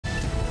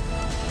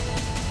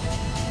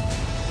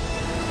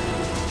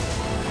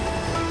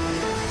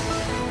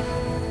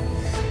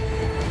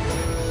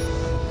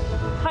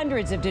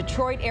Hundreds of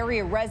Detroit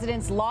area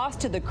residents lost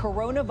to the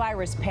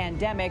coronavirus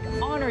pandemic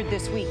honored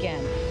this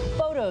weekend.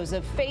 Photos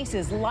of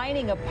faces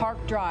lining a park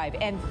drive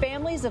and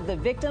families of the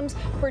victims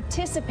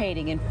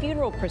participating in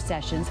funeral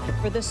processions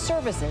for the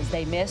services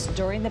they missed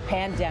during the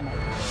pandemic.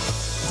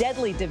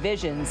 Deadly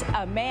divisions.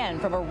 A man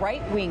from a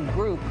right-wing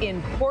group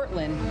in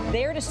Portland,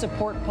 there to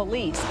support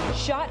police,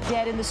 shot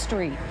dead in the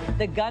street.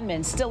 The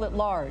gunman still at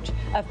large.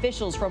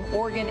 Officials from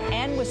Oregon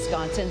and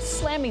Wisconsin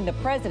slamming the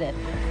president,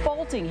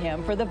 faulting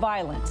him for the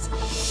violence.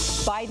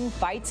 Biden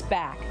fights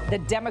back. The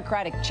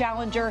Democratic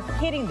challenger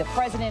hitting the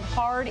president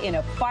hard in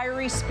a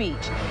fiery speech,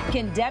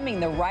 condemning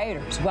the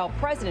rioters, while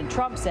President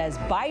Trump says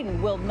Biden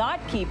will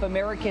not keep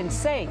Americans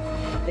safe.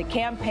 The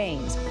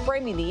campaigns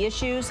framing the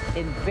issues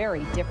in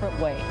very different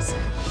ways.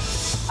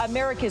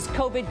 America's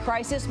COVID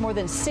crisis, more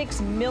than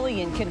 6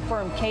 million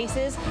confirmed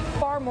cases,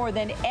 far more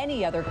than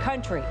any other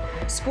country.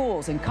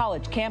 Schools and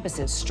college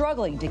campuses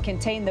struggling to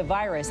contain the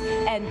virus,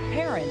 and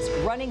parents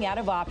running out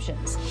of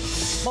options.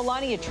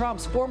 Melania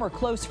Trump's former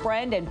close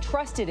friend and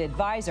trusted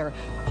advisor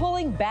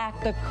pulling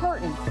back the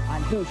curtain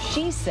on who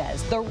she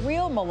says the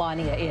real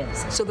Melania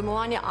is. So the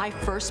Melania I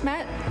first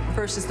met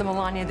versus the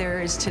Melania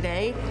there is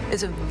today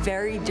is a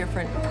very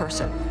different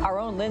person. Our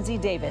own Lindsay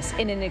Davis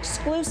in an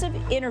exclusive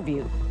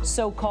interview,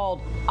 so-called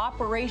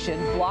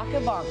Operation Block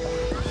Ivanka.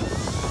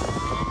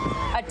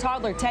 A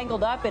toddler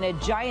tangled up in a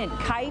giant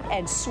kite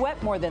and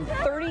swept more than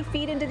 30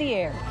 feet into the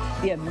air.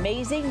 The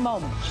amazing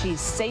moment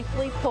she's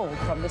safely pulled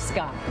from the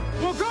sky.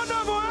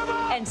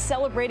 And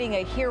celebrating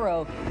a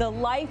hero, the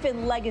life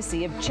and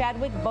legacy of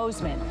Chadwick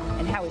Boseman,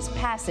 and how his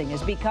passing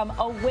has become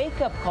a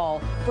wake-up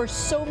call for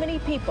so many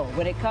people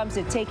when it comes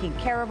to taking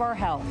care of our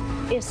health,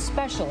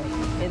 especially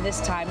in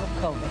this time of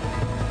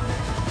COVID.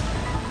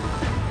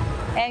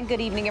 And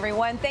good evening,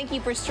 everyone. Thank you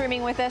for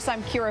streaming with us.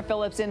 I'm Kira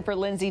Phillips in for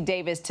Lindsay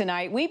Davis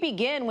tonight. We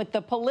begin with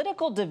the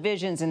political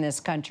divisions in this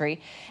country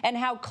and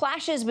how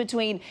clashes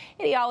between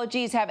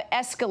ideologies have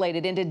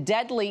escalated into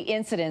deadly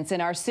incidents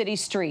in our city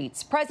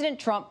streets.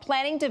 President Trump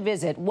planning to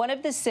visit one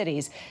of the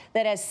cities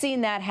that has seen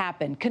that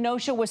happen,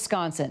 Kenosha,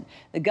 Wisconsin.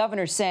 The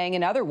governor saying,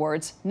 in other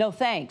words, no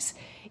thanks.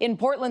 In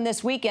Portland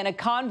this weekend, a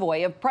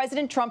convoy of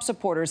President Trump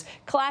supporters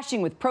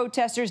clashing with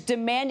protesters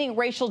demanding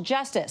racial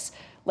justice.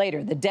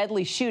 Later, the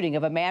deadly shooting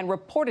of a man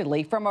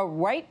reportedly from a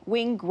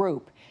right-wing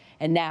group.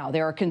 And now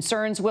there are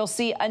concerns we'll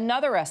see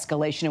another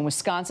escalation in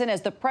Wisconsin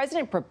as the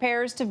president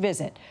prepares to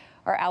visit.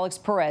 Our Alex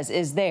Perez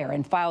is there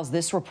and files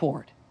this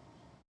report.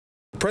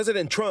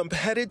 President Trump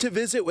headed to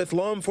visit with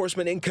law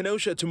enforcement in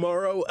Kenosha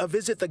tomorrow, a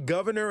visit the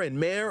governor and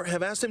mayor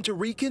have asked him to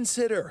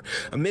reconsider.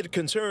 Amid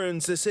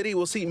concerns, the city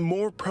will see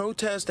more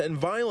protest and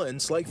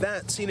violence like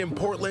that seen in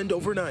Portland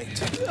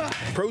overnight.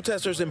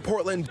 Protesters in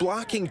Portland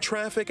blocking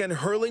traffic and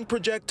hurling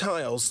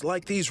projectiles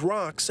like these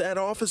rocks at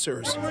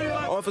officers.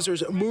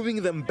 Officers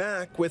moving them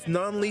back with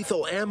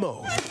non-lethal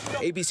ammo.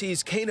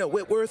 ABC's Kana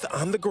Whitworth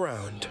on the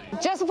ground.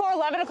 Just before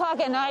 11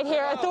 o'clock at night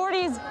here,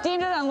 authorities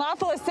deemed it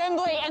unlawful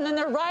assembly, and then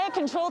the riot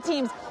control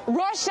teams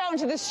rushed out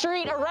into the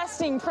street,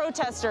 arresting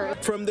protesters.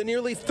 From the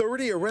nearly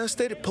 30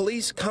 arrested,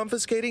 police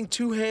confiscating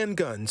 2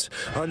 handguns.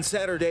 On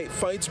Saturday,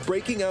 fights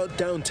breaking out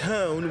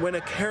downtown when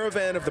a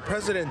caravan of the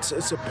president's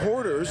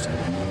supporters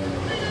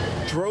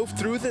drove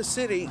through the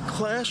city,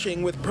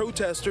 clashing with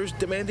protesters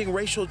demanding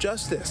racial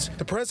justice.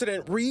 The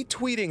president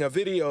retweeting a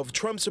video of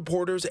Trump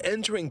supporters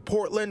entering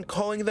Portland,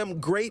 calling them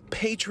great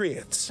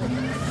patriots.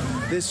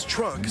 This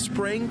truck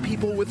spraying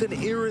people with an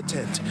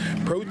irritant.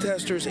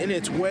 Protesters in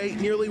its way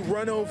nearly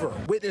run over.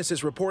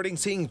 Witnesses reporting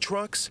seeing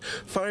trucks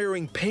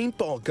firing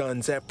paintball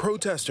guns at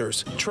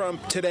protesters.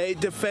 Trump today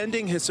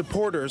defending his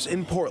supporters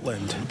in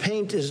Portland.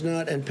 Paint is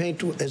not, and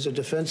paint is a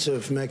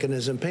defensive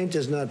mechanism. Paint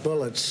is not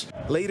bullets.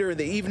 Later in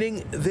the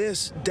evening,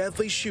 this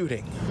deadly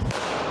shooting.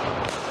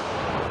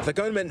 The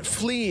gunman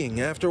fleeing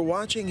after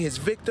watching his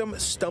victim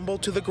stumble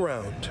to the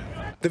ground.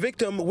 The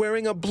victim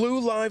wearing a Blue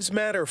Lives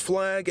Matter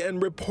flag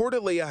and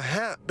reportedly a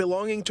hat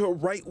belonging to a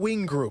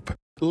right-wing group.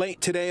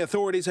 Late today,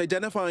 authorities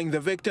identifying the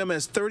victim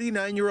as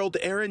 39-year-old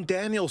Aaron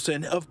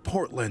Danielson of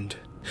Portland.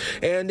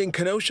 And in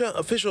Kenosha,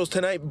 officials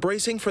tonight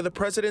bracing for the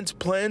president's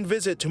planned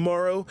visit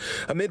tomorrow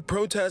amid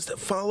protest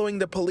following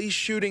the police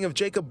shooting of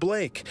Jacob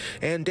Blake.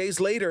 And days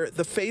later,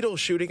 the fatal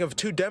shooting of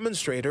 2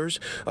 demonstrators,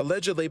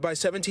 allegedly by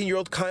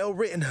 17-year-old Kyle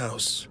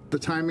Rittenhouse. The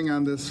timing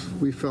on this,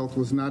 we felt,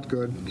 was not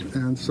good,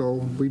 and so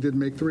we did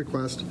make the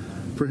request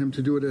for him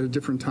to do it at a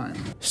different time.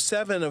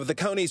 7 of the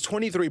county's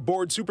 23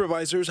 board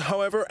supervisors,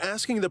 however,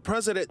 asking the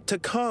president to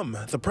come.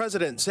 The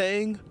president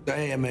saying, I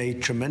am a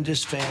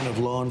tremendous fan of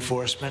law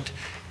enforcement,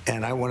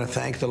 and I want to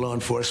thank the law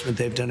enforcement.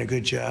 They've done a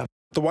good job.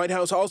 The White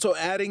House also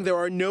adding there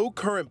are no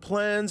current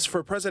plans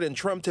for President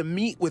Trump to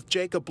meet with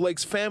Jacob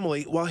Blake's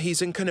family while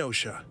he's in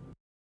Kenosha.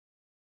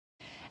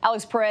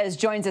 Alex Perez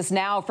joins us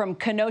now from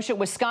Kenosha,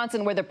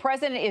 Wisconsin, where the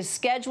president is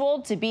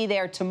scheduled to be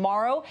there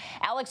tomorrow.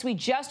 Alex, we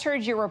just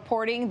heard you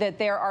reporting that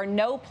there are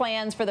no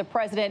plans for the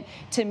president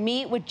to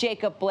meet with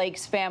Jacob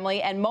Blake's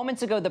family. And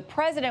moments ago, the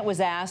president was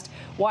asked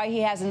why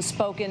he hasn't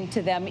spoken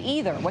to them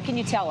either. What can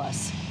you tell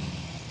us?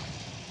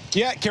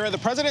 Yeah, Kara, the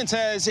president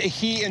says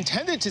he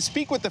intended to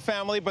speak with the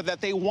family, but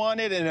that they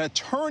wanted an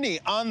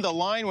attorney on the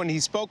line when he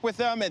spoke with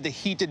them, and that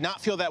he did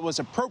not feel that was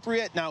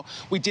appropriate. Now,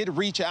 we did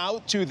reach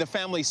out to the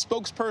family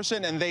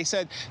spokesperson, and they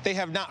said they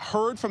have not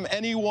heard from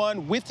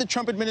anyone with the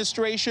Trump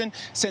administration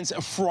since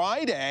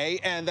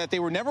Friday, and that they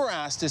were never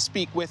asked to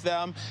speak with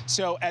them.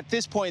 So at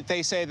this point,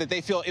 they say that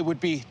they feel it would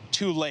be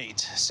too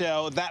late.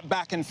 So that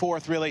back and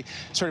forth really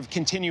sort of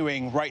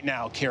continuing right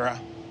now, Kara.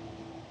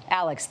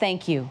 Alex,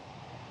 thank you.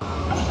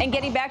 And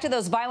getting back to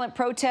those violent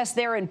protests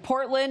there in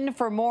Portland,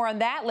 for more on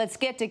that, let's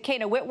get to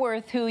Kana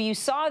Whitworth, who you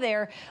saw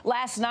there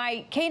last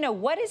night. Kana,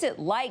 what is it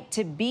like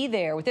to be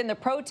there within the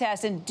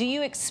protest, and do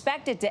you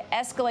expect it to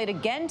escalate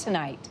again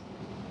tonight?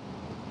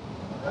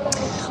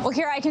 Well,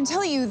 Kara, I can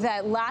tell you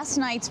that last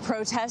night's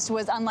protest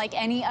was unlike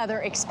any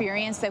other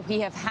experience that we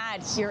have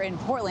had here in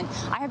Portland.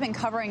 I have been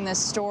covering this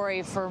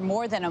story for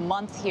more than a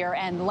month here,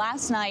 and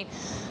last night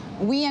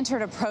we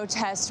entered a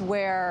protest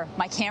where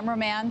my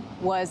cameraman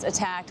was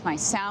attacked, my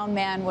sound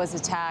man was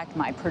attacked,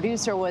 my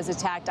producer was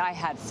attacked. I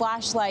had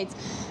flashlights.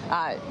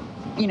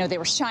 You know, they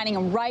were shining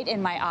them right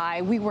in my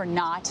eye. We were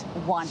not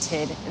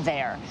wanted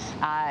there.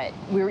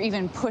 We were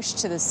even pushed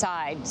to the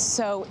side.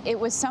 So it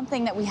was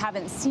something that we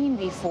haven't seen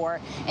before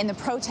in the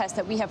protest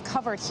that we have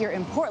covered here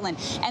in Portland.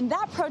 And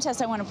that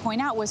protest, I want to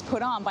point out, was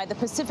put on by the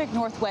Pacific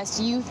Northwest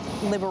Youth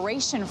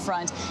Liberation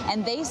Front.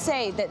 And they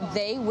say that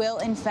they will,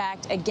 in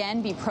fact,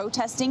 again be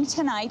protesting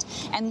tonight.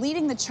 And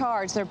leading the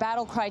charge, their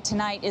battle cry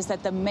tonight is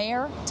that the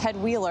mayor, Ted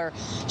Wheeler,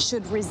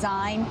 should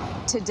resign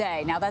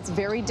today. Now, that's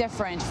very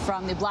different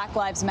from the Black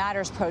Lives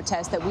Matter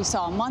protest that we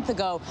saw a month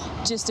ago,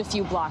 just a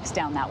few blocks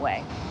down that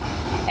way.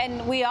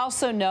 And we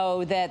also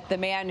know that the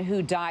man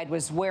who died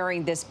was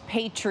wearing this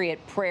Patriot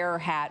prayer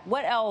hat.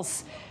 What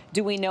else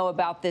do we know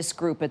about this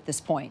group at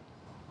this point?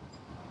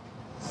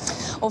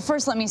 Well,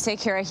 first, let me say,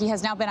 Kara, he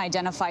has now been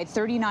identified.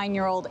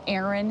 39-year-old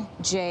Aaron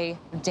J.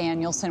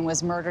 Danielson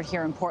was murdered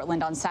here in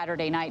Portland on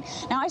Saturday night.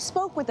 Now, I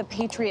spoke with a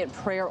Patriot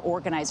Prayer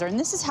organizer, and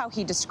this is how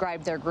he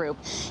described their group.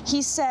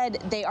 He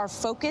said they are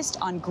focused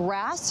on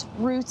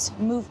grassroots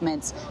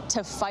movements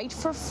to fight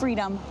for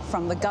freedom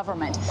from the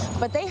government.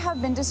 But they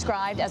have been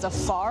described as a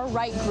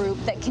far-right group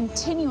that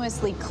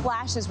continuously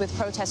clashes with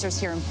protesters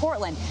here in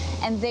Portland.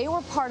 And they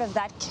were part of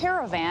that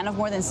caravan of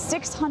more than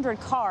 600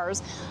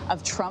 cars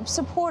of Trump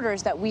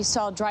supporters that we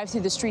saw drive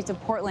through the streets of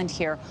Portland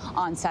here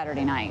on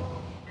Saturday night.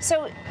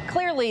 So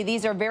clearly,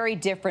 these are very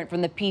different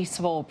from the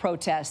peaceful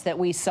protests that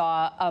we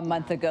saw a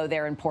month ago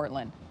there in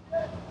Portland.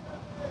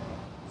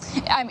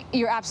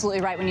 You're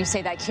absolutely right when you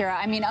say that, Kira.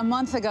 I mean, a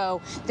month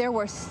ago, there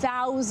were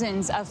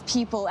thousands of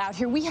people out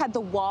here. We had the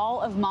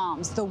wall of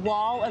moms, the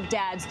wall of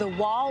dads, the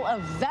wall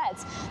of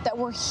vets that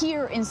were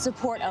here in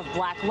support of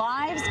Black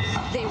lives.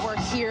 They were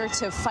here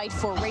to fight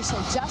for racial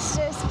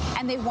justice,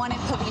 and they wanted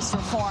police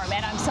reform.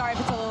 And I'm sorry if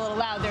it's a little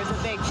loud. There's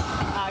a big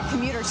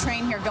commuter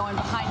train here going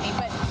behind me.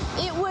 But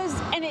it was,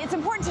 and it's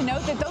important to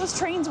note that those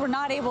trains were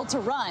not able to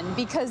run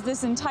because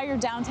this entire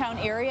downtown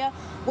area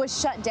was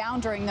shut down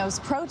during those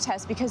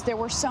protests because there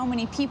were so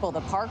many people.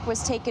 The park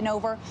was taken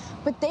over,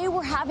 but they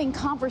were having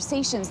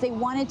conversations. They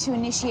wanted to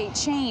initiate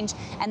change.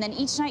 And then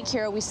each night,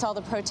 Kira, we saw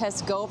the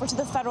protests go over to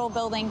the federal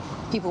building.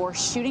 People were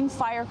shooting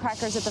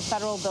firecrackers at the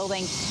federal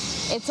building.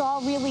 It's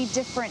all really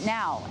different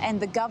now. And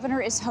the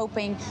governor is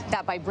hoping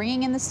that by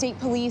bringing in the state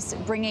police,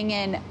 bringing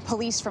in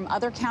police from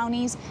other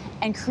counties,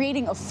 and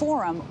creating a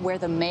forum where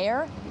the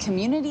mayor,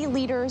 community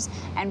leaders,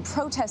 and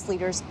protest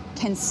leaders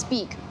can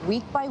speak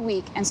week by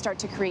week and start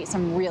to create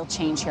some real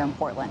change here in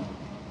Portland.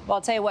 Well,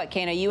 I'll tell you what,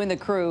 Kana, you and the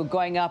crew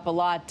going up a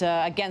lot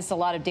against a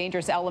lot of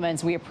dangerous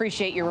elements. We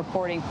appreciate your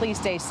reporting. Please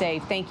stay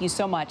safe. Thank you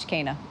so much,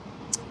 Kana.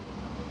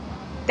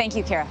 Thank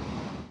you, Kara.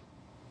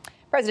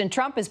 President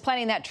Trump is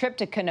planning that trip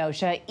to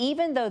Kenosha,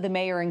 even though the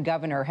mayor and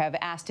governor have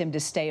asked him to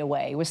stay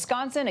away.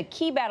 Wisconsin, a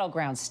key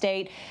battleground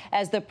state,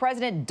 as the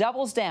president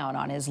doubles down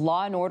on his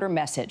law and order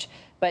message.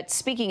 But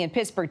speaking in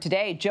Pittsburgh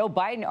today, Joe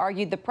Biden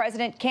argued the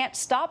president can't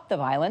stop the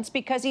violence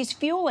because he's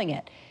fueling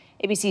it.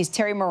 ABC's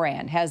Terry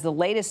Moran has the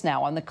latest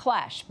now on the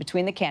clash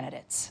between the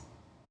candidates.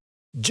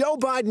 Joe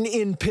Biden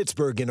in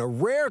Pittsburgh in a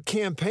rare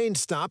campaign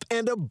stop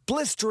and a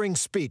blistering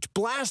speech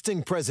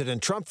blasting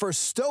President Trump for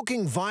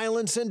stoking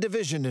violence and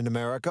division in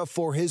America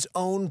for his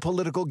own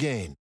political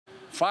gain.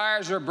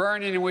 Fires are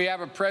burning and we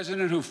have a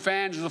president who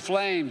fans the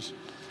flames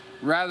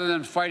rather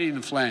than fighting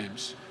the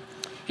flames.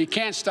 He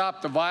can't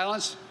stop the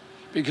violence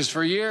because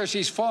for years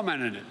he's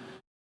fomented it.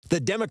 The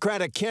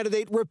Democratic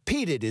candidate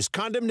repeated his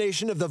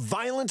condemnation of the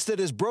violence that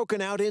has broken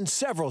out in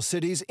several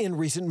cities in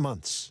recent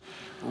months.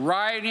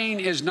 Rioting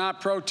is not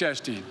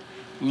protesting.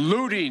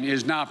 Looting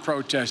is not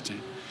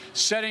protesting.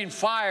 Setting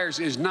fires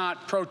is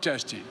not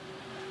protesting.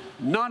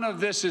 None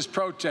of this is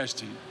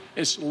protesting.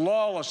 It's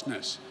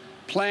lawlessness,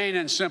 plain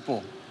and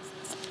simple.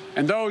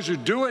 And those who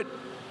do it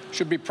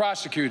should be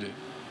prosecuted.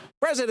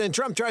 President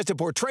Trump tries to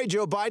portray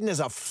Joe Biden as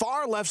a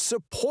far-left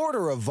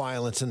supporter of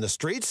violence in the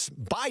streets,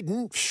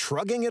 Biden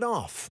shrugging it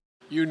off.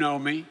 You know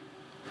me.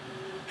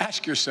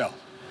 Ask yourself,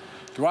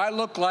 do I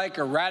look like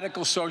a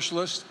radical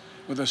socialist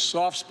with a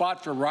soft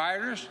spot for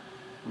rioters?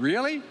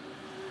 Really?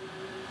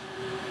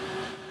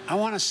 I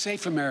want a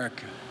safe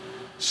America,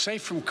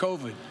 safe from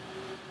COVID,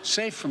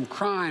 safe from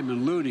crime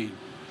and looting,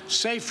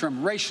 safe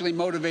from racially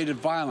motivated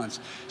violence,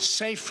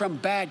 safe from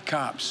bad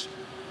cops.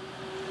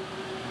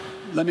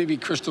 Let me be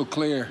crystal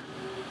clear.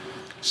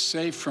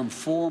 Safe from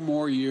 4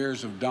 more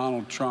years of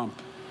Donald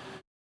Trump.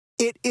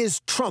 It is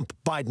Trump,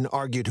 Biden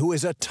argued, who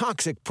is a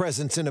toxic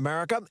presence in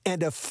America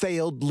and a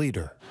failed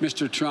leader.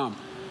 Mr. Trump,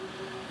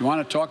 you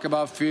want to talk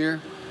about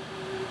fear?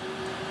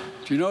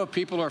 Do you know what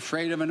people are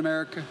afraid of in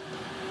America?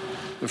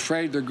 They're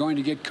afraid they're going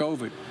to get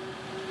COVID.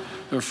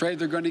 They're afraid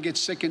they're going to get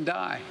sick and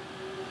die.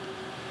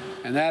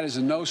 And that is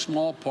in no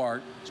small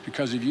part, it's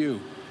because of you.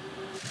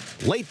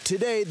 Late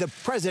today, the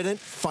president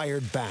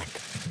fired back.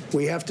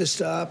 We have to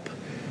stop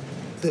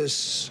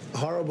this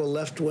horrible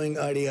left-wing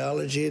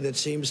ideology that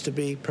seems to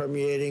be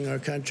permeating our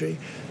country.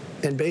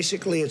 And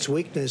basically, it's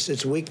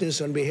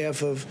weakness on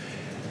behalf of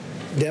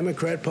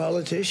Democrat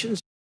politicians.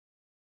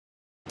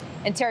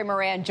 And Terry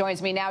Moran joins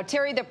me now.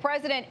 Terry, the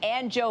president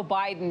and Joe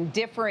Biden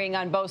differing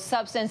on both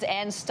substance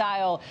and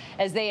style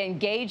as they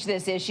engage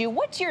this issue.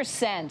 What's your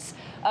sense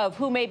of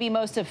who may be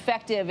most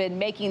effective in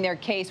making their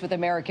case with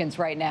Americans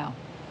right now?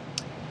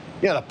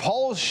 Yeah, the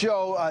polls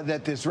show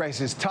that this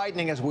race is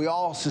tightening, as we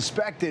all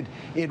suspected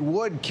it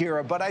would,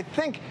 Kira. But I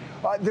think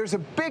there's a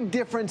big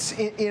difference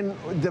in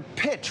the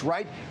pitch,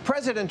 right?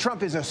 President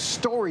Trump is a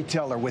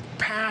storyteller with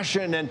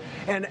passion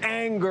and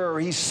anger.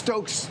 He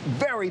stokes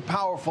very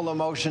powerful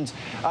emotions.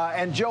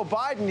 And Joe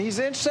Biden, he's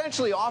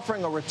essentially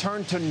offering a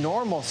return to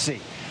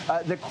normalcy.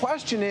 The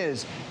question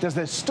is, does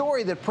the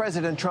story that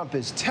President Trump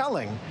is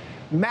telling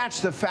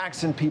match the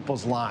facts in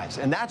people's lives?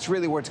 And that's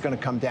really where it's going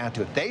to come down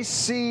to. If they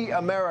see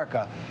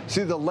America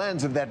through the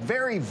lens of that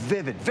very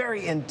vivid,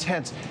 very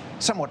intense,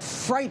 somewhat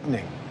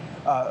frightening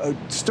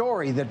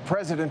story that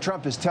President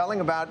Trump is telling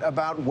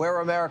about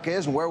where America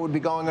is and where it would be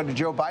going under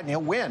Joe Biden, he'll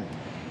win.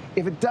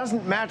 If it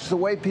doesn't match the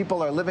way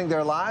people are living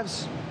their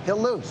lives, he'll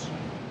lose.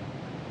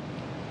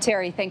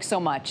 Terry, thanks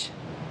so much.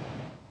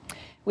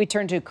 We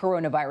turn to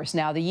coronavirus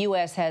now. The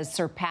U.S. has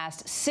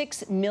surpassed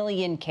 6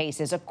 million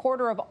cases, a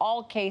quarter of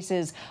all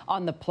cases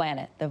on the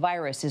planet. The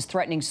virus is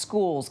threatening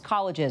schools,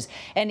 colleges,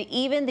 and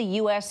even the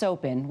U.S.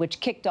 Open, which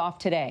kicked off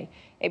today.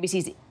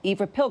 ABC's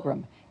Eva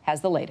Pilgrim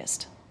has the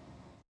latest.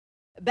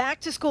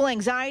 Back to school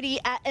anxiety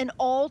at an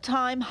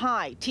all-time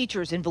high.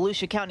 Teachers in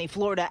Volusia County,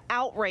 Florida,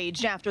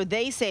 outraged after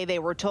they say they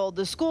were told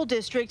the school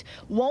district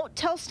won't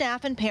tell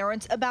staff and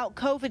parents about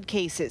COVID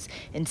cases,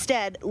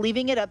 instead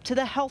leaving it up to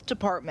the health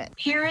department.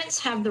 Parents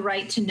have the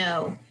right to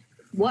know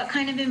what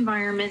kind of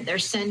environment they're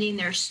sending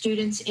their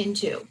students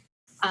into.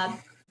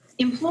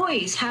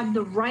 Employees have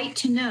the right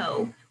to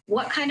know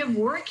what kind of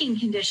working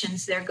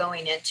conditions they're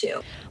going into.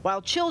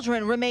 While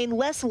children remain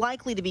less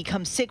likely to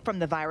become sick from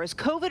the virus,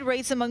 COVID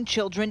rates among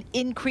children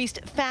increased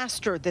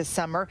faster this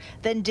summer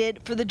than did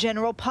for the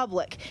general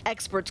public.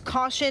 Experts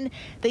caution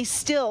they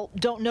still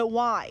don't know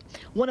why.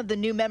 One of the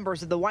new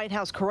members of the White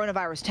House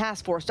Coronavirus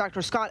Task Force,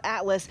 Dr. Scott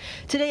Atlas,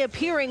 today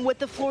appearing with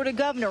the Florida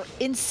governor,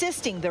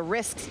 insisting the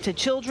risks to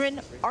children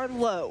are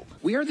low.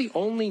 We are the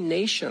only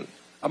nation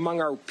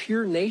among our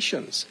peer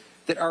nations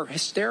that are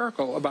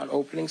hysterical about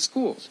opening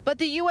schools. But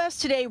the U.S.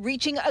 today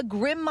reaching a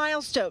grim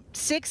milestone,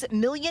 6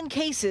 million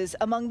cases,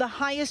 among the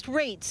highest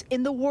rates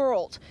in the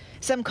world.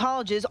 Some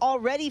colleges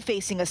already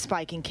facing a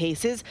spike in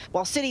cases,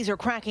 while cities are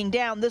cracking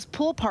down. This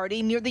pool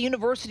party near the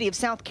University of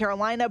South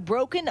Carolina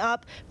broken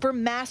up for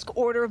mask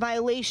order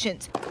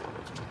violations.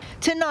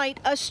 Tonight,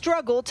 a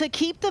struggle to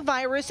keep the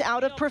virus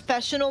out of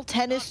professional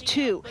tennis,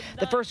 too.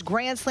 The first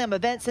Grand Slam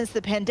event since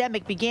the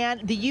pandemic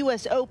began, the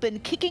U.S. Open,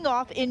 kicking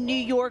off in New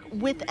York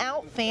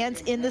without fans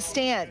in the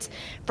stands.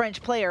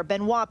 French player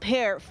Benoit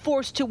Paire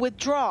forced to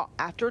withdraw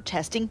after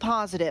testing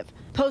positive.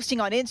 Posting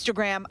on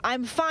Instagram,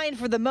 "I'm fine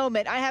for the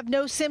moment. I have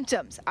no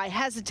symptoms. I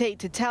hesitate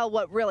to tell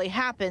what really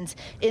happens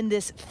in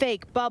this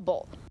fake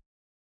bubble."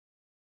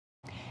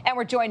 And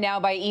we're joined now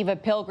by Eva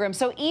Pilgrim.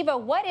 So, Eva,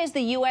 what is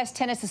the U.S.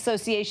 Tennis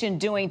Association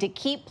doing to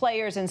keep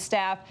players and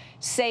staff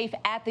safe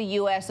at the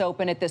U.S.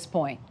 Open at this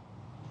point?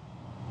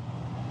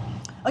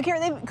 Okay,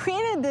 they've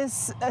created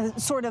this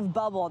sort of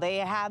bubble. They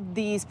have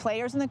these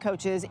players and the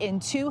coaches in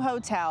 2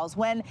 hotels.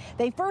 When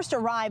they first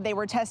arrived, they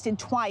were tested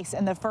twice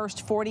in the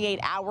first 48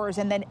 hours,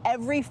 and then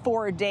every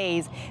 4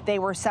 days they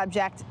were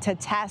subject to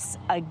tests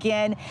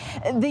again.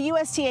 The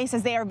USTA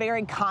says they are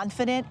very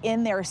confident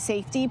in their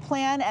safety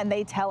plan, and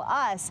they tell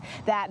us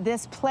that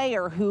this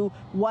player who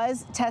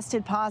was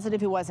tested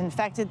positive, who was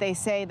infected, they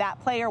say that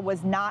player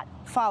was not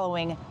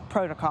following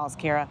protocols,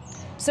 Kira.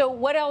 So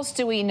what else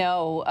do we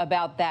know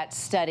about that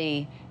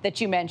study that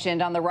you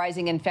mentioned on the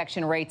rising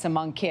infection rates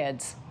among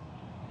kids?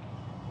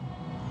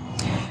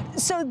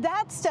 So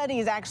that study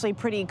is actually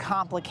pretty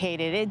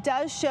complicated. It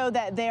does show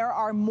that there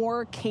are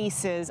more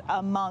cases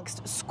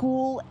amongst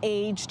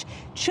school-aged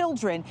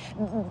children.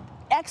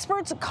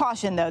 Experts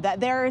caution, though, that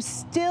there is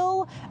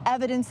still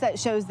evidence that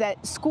shows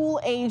that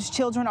school-age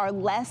children are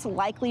less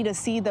likely to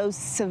see those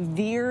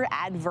severe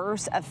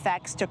adverse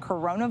effects to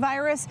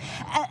coronavirus.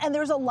 And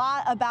there's a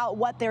lot about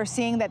what they're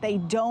seeing that they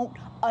don't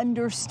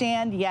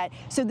understand yet.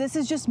 So this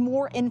is just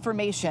more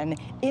information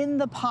in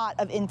the pot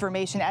of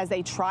information as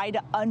they try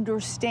to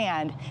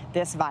understand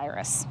this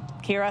virus.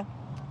 Kira?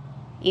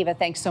 Eva,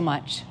 thanks so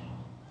much.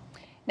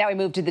 Now we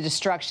move to the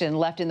destruction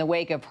left in the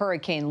wake of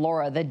Hurricane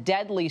Laura, the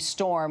deadly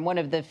storm, one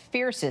of the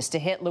fiercest to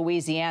hit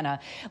Louisiana,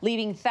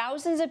 leaving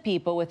thousands of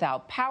people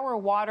without power,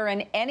 water,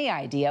 and any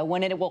idea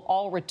when it will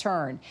all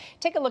return.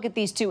 Take a look at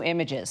these two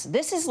images.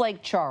 This is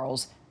Lake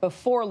Charles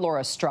before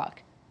Laura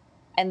struck,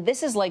 and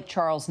this is Lake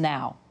Charles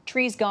now.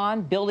 Trees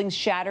gone, buildings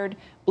shattered,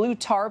 blue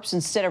tarps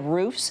instead of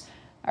roofs.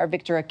 Our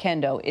Victor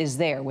Akendo is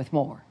there with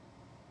more.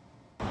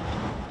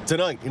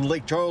 Tonight in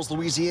Lake Charles,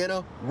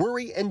 Louisiana,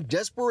 worry and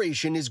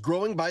desperation is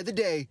growing by the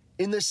day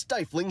in the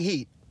stifling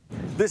heat.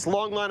 This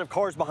long line of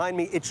cars behind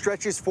me, it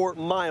stretches for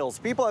miles.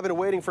 People have been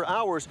waiting for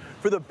hours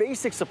for the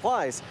basic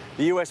supplies.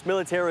 The U.S.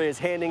 military is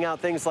handing out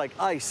things like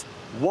ice,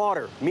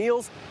 water,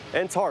 meals,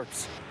 and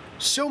tarps.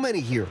 So many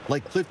here,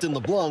 like Clifton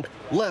LeBlanc,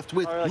 left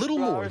with little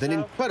more than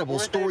incredible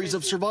stories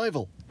of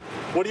survival.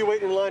 What are you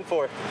waiting in line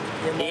for?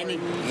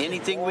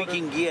 Anything we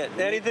can get.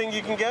 Anything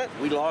you can get?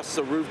 We lost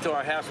the roof to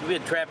our house. We've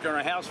been trapped in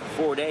our house for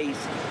 4 days.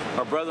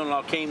 Our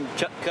brother-in-law came,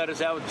 cut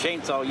us out with a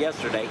chainsaw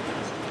yesterday.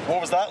 What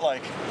was that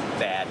like?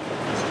 Bad.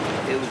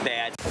 It was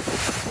bad.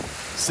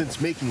 Since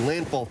making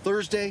landfall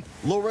Thursday,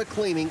 Laura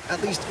claiming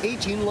at least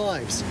 18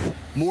 lives.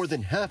 More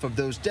than half of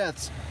those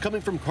deaths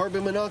coming from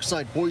carbon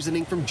monoxide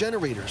poisoning from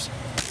generators.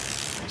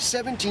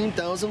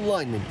 17,000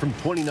 linemen from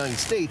 29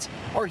 states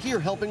are here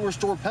helping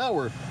restore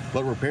power,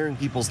 but repairing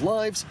people's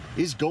lives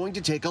is going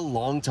to take a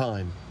long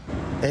time.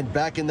 And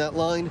back in that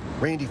line,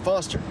 Randy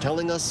Foster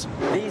telling us,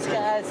 these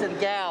guys and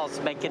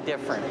gals make a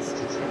difference.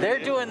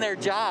 They're doing their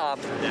job,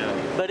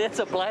 but it's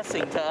a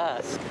blessing to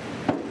us.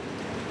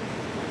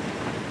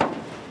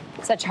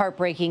 Such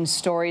heartbreaking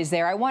stories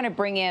there. I want to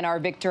bring in our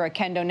Victor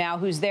Akendo now,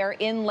 who's there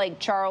in Lake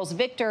Charles.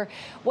 Victor,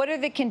 what are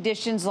the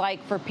conditions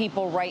like for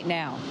people right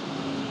now?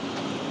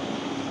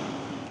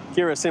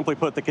 Kira, simply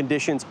put, the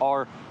conditions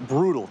are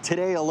brutal.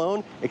 Today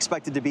alone,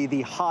 expected to be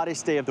the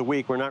hottest day of the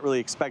week. We're not really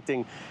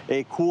expecting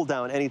a cool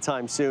down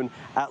anytime soon.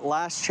 At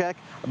last check,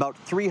 about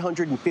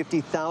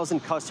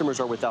 350,000 customers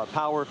are without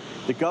power.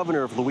 The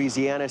governor of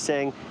Louisiana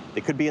saying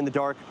they could be in the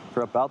dark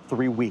for about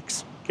 3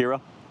 weeks.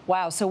 Kira?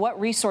 Wow. So what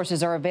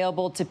resources are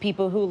available to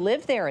people who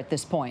live there at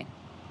this point?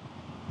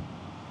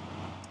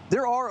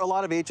 There are a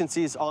lot of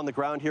agencies on the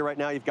ground here right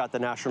now. You've got the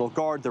National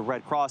Guard, the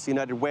Red Cross,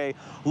 United Way,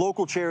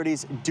 local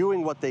charities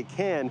doing what they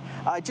can.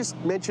 I just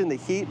mentioned the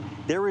heat.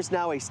 There is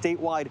now a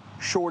statewide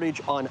shortage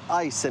on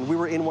ice, and we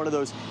were in one of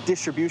those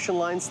distribution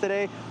lines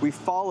today. We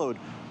followed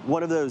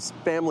one of those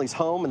families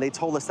home, and they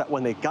told us that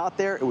when they got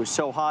there, it was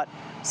so hot.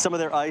 Some of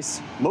their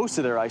ice, most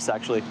of their ice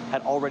actually,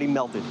 had already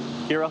melted.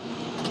 Kira?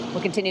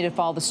 We'll continue to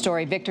follow the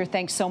story. Victor,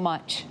 thanks so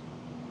much.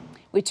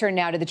 We turn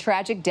now to the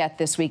tragic death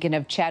this weekend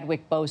of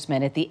Chadwick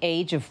Boseman at the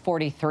age of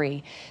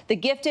 43. The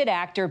gifted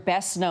actor,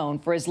 best known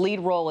for his lead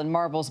role in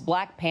Marvel's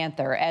Black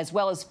Panther, as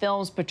well as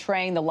films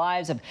portraying the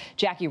lives of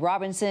Jackie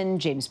Robinson,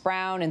 James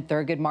Brown, and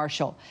Thurgood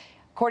Marshall.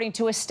 According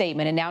to a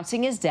statement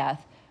announcing his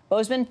death,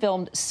 Boseman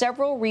filmed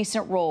several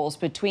recent roles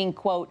between,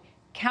 quote,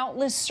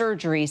 countless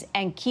surgeries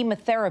and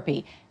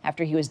chemotherapy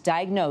after he was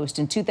diagnosed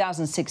in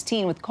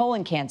 2016 with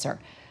colon cancer.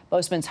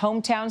 Boseman's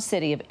hometown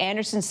city of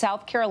Anderson,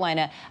 South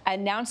Carolina,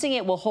 announcing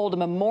it will hold a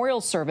memorial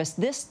service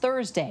this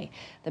Thursday.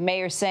 The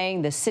mayor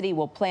saying the city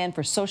will plan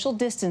for social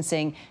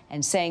distancing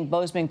and saying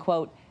Boseman,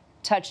 quote,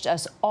 touched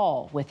us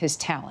all with his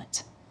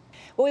talent.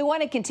 Well, we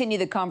want to continue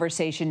the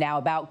conversation now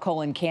about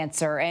colon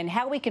cancer and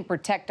how we can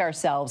protect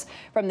ourselves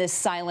from this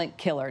silent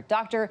killer.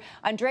 Dr.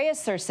 Andrea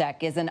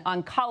Sursek is an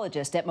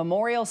oncologist at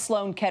Memorial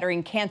Sloan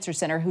Kettering Cancer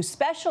Center who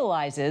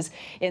specializes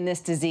in this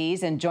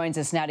disease and joins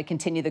us now to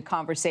continue the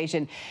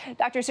conversation.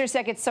 Dr.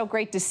 Sursek, it's so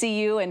great to see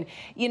you. And,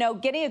 you know,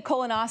 getting a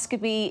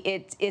colonoscopy,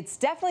 it's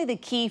definitely the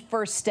key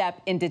first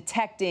step in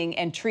detecting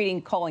and treating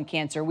colon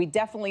cancer. We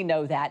definitely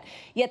know that.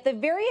 Yet the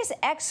various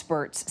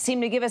experts seem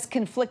to give us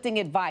conflicting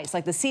advice,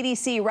 like the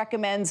CDC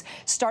recommends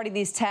starting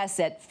these tests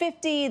at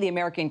 50. The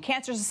American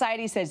Cancer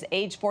Society says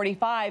age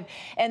 45.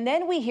 And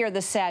then we hear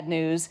the sad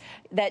news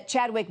that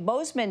Chadwick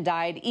Boseman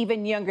died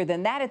even younger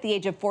than that at the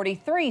age of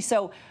 43.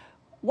 So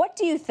what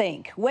do you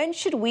think? When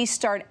should we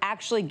start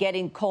actually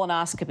getting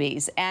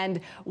colonoscopies?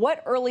 And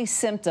what early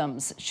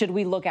symptoms should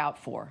we look out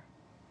for?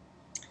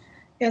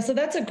 Yeah, so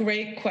that's a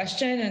great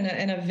question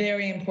and a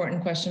very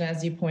important question,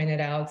 as you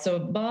pointed out. So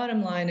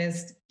bottom line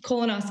is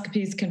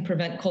colonoscopies can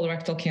prevent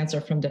colorectal cancer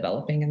from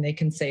developing and they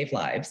can save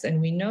lives. And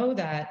we know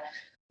that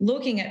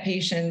looking at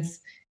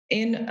patients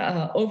in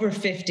over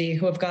 50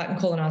 who have gotten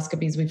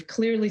colonoscopies, we've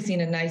clearly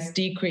seen a nice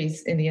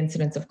decrease in the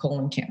incidence of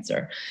colon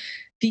cancer.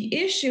 The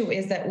issue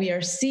is that we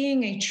are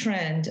seeing a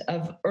trend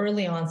of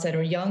early onset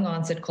or young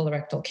onset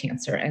colorectal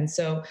cancer. And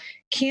so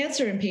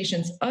cancer in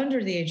patients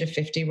under the age of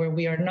 50, where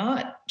we are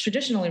not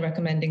traditionally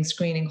recommending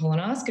screening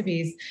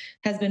colonoscopies,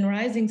 has been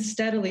rising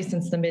steadily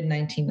since the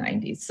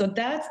mid-1990s. So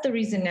that's the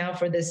reason now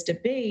for this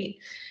debate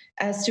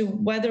as to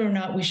whether or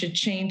not we should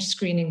change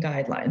screening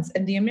guidelines.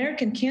 And the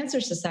American Cancer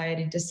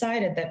Society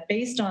decided that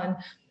based on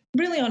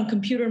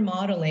computer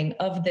modeling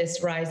of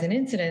this rise in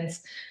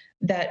incidence,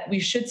 that we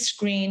should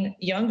screen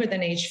younger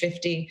than age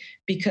 50,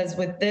 because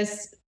with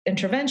this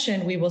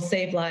intervention, we will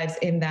save lives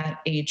in that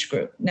age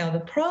group. Now,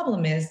 the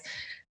problem is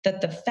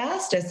that the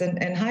fastest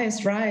and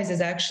highest rise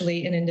is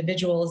actually in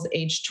individuals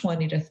aged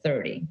 20 to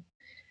 30.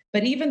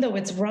 But even though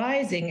it's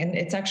rising, and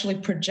it's actually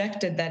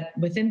projected that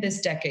within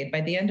this decade, by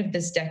the end of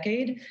this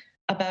decade,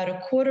 about a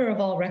quarter of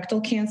all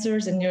rectal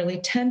cancers and nearly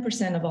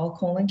 10% of all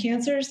colon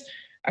cancers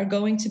are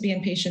going to be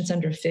in patients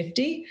under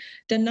 50,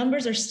 the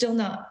numbers are still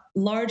not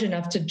large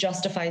enough to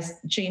justify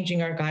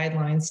changing our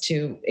guidelines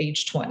to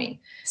age 20.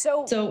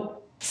 So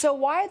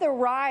why the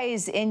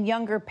rise in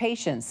younger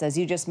patients, as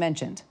you just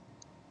mentioned?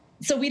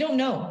 So we don't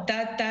know.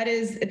 That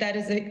is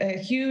a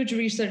huge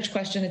research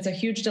question. It's a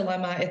huge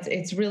dilemma.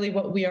 It's really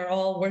what we are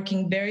all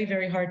working very,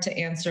 very hard to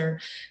answer.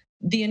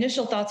 The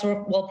initial thoughts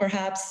were, well,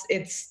 perhaps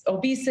it's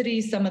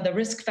obesity. Some of the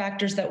risk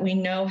factors that we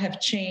know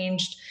have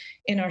changed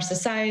in our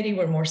society.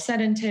 We're more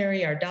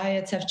sedentary, our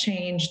diets have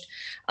changed.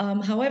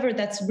 However,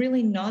 that's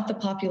really not the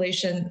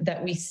population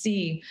that we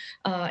see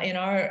in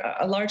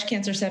a large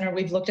cancer center.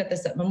 We've looked at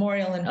this at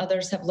Memorial, and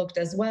others have looked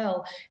as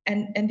well.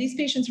 And these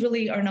patients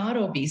really are not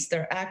obese.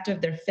 They're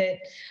active, they're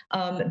fit.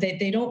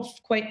 They don't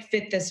quite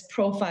fit this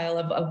profile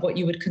of what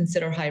you would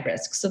consider high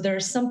risk. So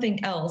there's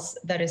something else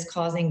that is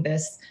causing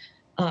this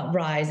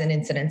rise in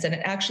incidence. And it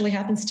actually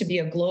happens to be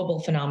a global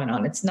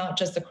phenomenon. It's not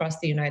just across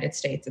the United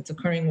States. It's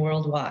occurring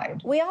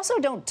worldwide. We also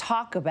don't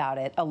talk about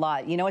it a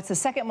lot. You know, it's the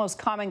second most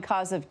common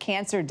cause of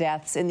cancer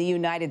deaths in the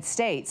United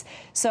States.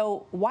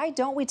 So why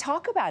don't we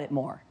talk about it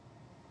more?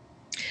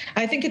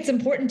 I think it's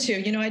important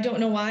to. You know, I don't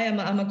know why.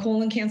 I'm a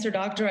colon cancer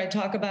doctor. I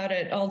talk about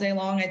it all day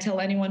long. I tell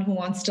anyone who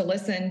wants to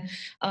listen.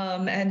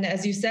 And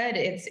as you said,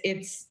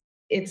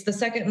 it's the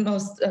second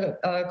most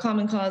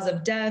common cause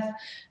of death,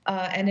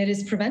 and it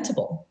is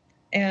preventable.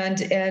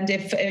 And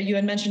if you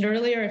had mentioned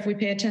earlier, if we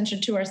pay attention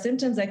to our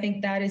symptoms, I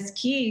think that is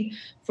key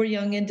for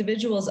young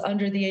individuals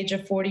under the age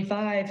of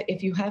 45.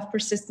 If you have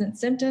persistent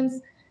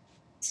symptoms,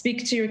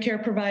 speak to your care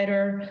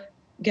provider,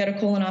 get a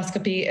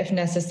colonoscopy if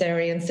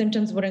necessary. And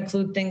symptoms would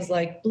include things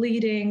like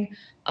bleeding.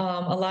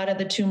 A lot of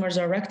the tumors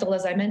are rectal,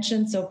 as I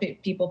mentioned, so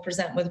people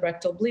present with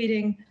rectal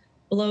bleeding,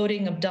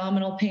 bloating,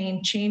 abdominal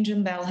pain, change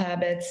in bowel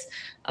habits,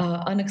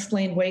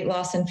 unexplained weight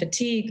loss and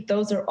fatigue.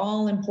 Those are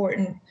all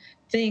important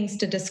things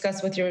to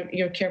discuss with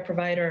your care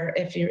provider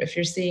if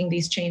you're seeing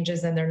these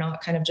changes and they're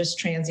not kind of just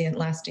transient,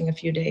 lasting a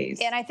few days.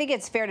 And I think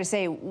it's fair to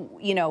say,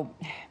 you know,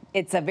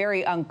 it's a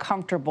very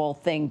uncomfortable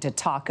thing to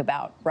talk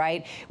about,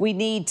 right? We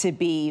need to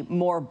be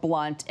more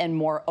blunt and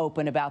more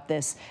open about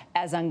this,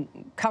 as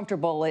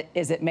uncomfortable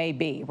as it may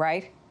be,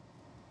 right?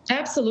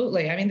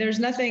 Absolutely. I mean, there's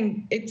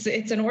nothing, it's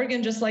an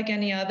organ just like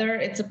any other.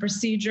 It's a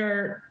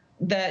procedure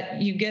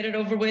that you get it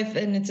over with,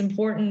 and it's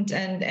important.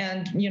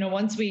 And you know,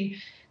 once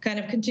we kind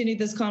of continue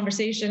this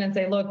conversation and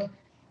say, look,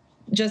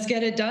 just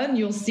get it done,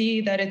 you'll see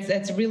that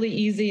it's really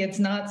easy. It's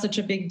not such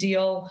a big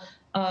deal.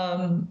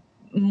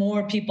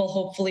 More people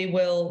hopefully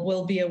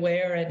will be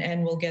aware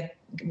and will get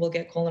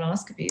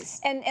colonoscopies.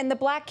 And the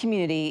Black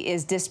community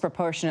is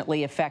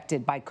disproportionately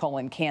affected by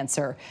colon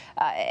cancer.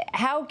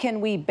 How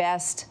can we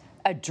best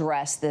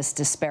address this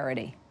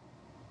disparity?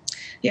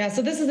 Yeah,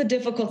 so this is a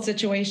difficult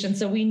situation.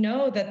 So we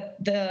know that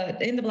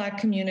in the Black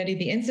community,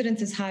 the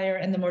incidence is higher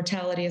and the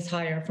mortality is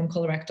higher from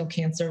colorectal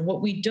cancer.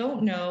 What we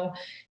don't know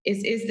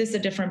is this a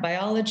different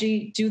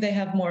biology? Do they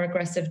have more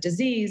aggressive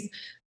disease?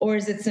 Or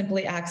is it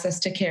simply access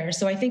to care?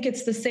 So I think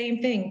it's the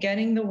same thing,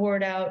 getting the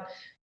word out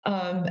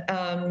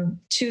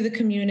to the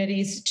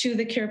communities, to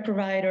the care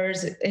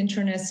providers,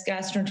 internists,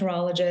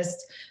 gastroenterologists,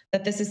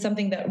 that this is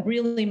something that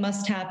really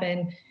must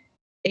happen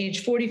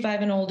age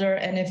 45 and older,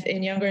 and if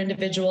in younger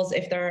individuals,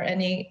 if there are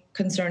any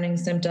concerning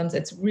symptoms,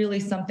 it's really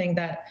something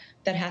that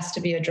has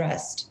to be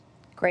addressed.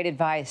 Great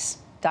advice.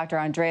 Dr.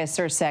 Andrea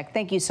Sursek,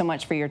 thank you so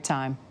much for your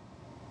time.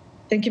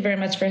 Thank you very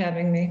much for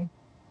having me.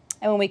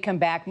 And when we come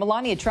back,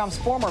 Melania Trump's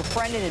former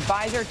friend and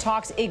advisor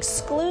talks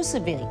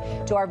exclusively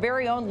to our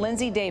very own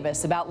Lindsay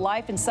Davis about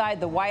life inside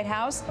the White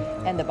House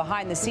and the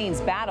behind-the-scenes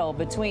battle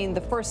between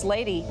the First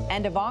Lady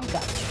and Ivanka.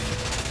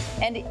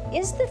 And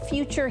is the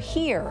future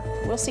here?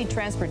 We'll see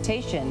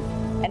transportation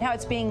and how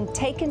it's being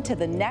taken to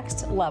the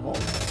next level.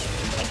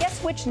 And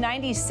guess which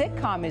 90s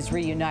sitcom is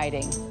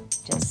reuniting?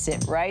 Just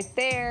sit right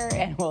there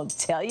and we'll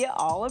tell you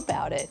all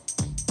about it.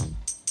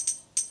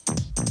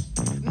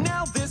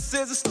 Now this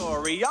is a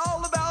story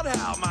all about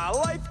how my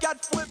life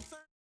got flipped.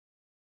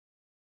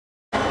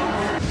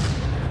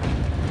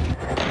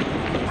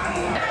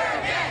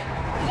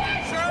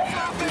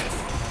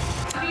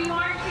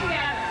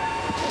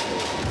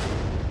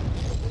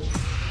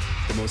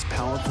 The most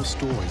powerful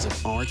stories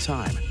of our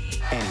time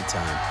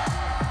anytime.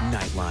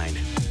 Nightline.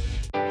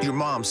 Your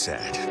mom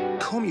said,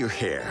 comb your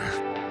hair.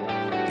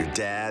 Your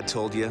dad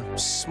told you,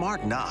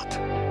 smarten up.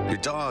 Your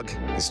dog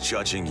is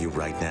judging you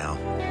right now.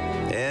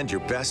 And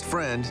your best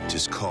friend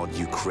just called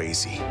you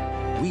crazy.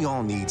 We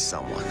all need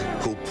someone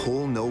who'll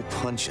pull no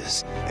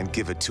punches and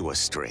give it to us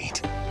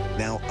straight.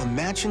 Now,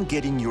 imagine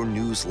getting your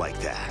news like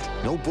that.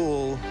 No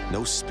bull,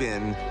 no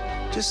spin,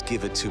 just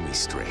give it to me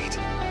straight.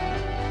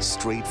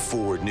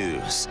 Straightforward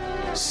news,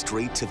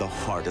 straight to the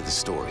heart of the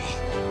story.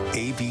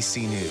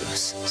 ABC News,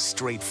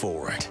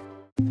 straightforward.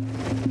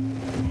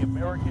 The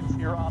Americans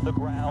here on the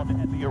ground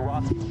and the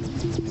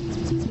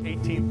Iraqis,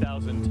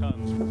 18,000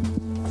 tons.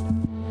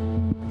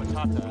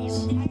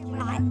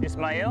 Patatas.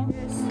 Ismail?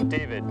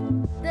 David.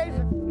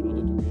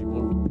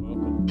 Over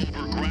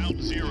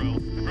ground zero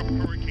from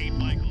Hurricane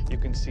Michael. You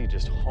can see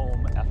just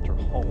home after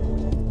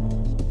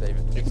home.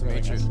 David, nice to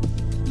meet you.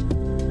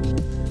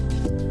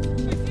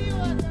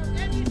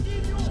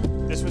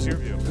 This was your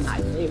view. My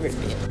favorite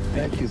view.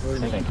 Thank you very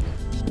much.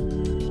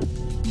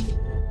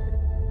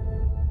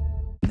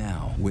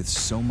 Now, with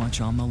so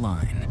much on the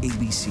line,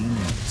 ABC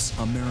News,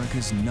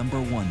 America's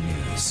 #1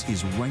 news,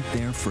 is right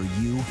there for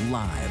you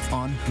live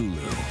on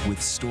Hulu with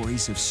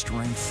stories of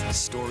strength,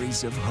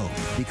 stories of hope.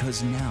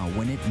 Because now,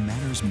 when it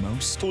matters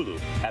most, Hulu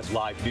has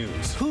live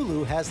news.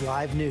 Hulu has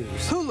live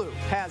news. Hulu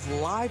has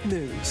live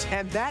news,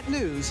 and that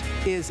news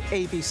is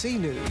ABC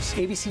News.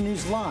 ABC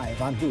News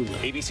Live on Hulu.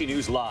 ABC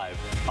News Live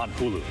on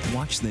Hulu.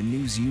 Watch the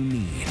news you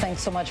need.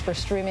 Thanks so much for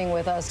streaming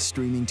with us.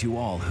 Streaming to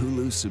all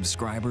Hulu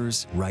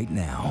subscribers right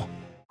now.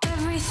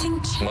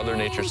 Mother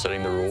Nature's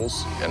setting the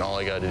rules, and all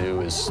I got to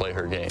do is slay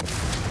her game. It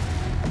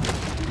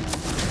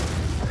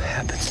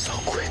happens so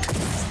quick.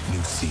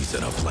 New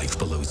season of Life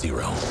Below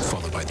Zero,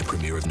 followed by the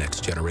premiere of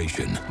Next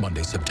Generation,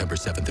 Monday, September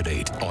 7th at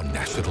 8 on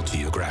National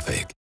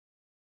Geographic.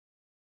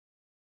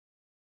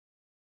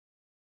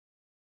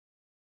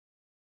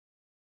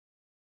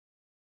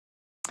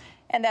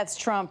 And that's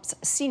Trump's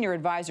senior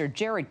advisor,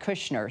 Jared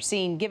Kushner,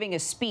 seen giving a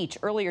speech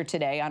earlier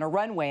today on a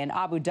runway in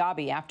Abu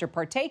Dhabi after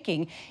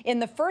partaking in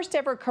the first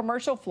ever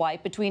commercial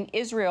flight between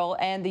Israel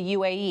and the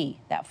UAE.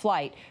 That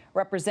flight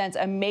represents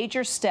a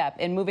major step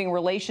in moving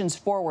relations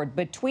forward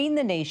between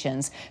the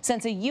nations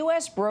since a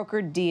U.S.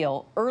 brokered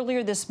deal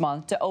earlier this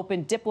month to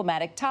open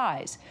diplomatic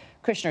ties.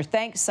 Kushner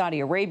thanked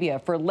Saudi Arabia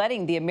for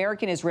letting the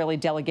American-Israeli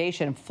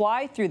delegation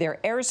fly through their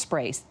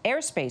airspace,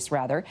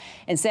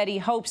 and said he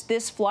hopes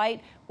this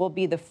flight will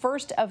be the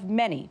first of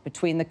many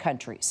between the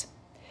countries.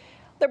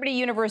 Liberty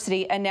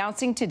University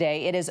announcing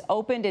today it has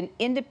opened an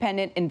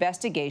independent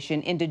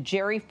investigation into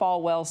Jerry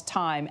Falwell's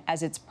time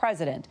as its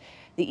president.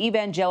 The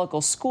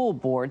Evangelical School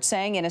Board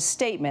saying in a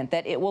statement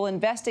that it will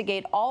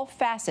investigate all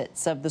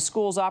facets of the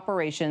school's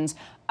operations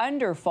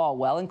under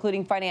Falwell,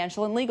 including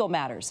financial and legal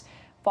matters.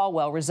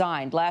 Falwell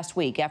resigned last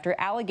week after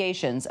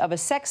allegations of a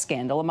sex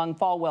scandal among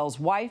Falwell's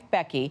wife,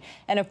 Becky,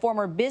 and a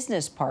former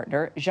business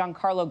partner,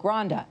 Giancarlo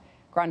Granda.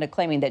 Granda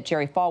claiming that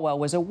Jerry Falwell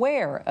was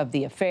aware of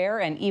the affair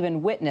and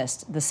even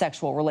witnessed the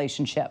sexual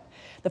relationship.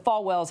 The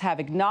Falwells have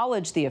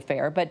acknowledged the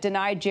affair, but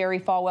denied Jerry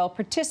Falwell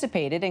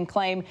participated and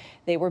claim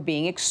they were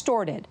being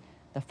extorted.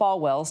 The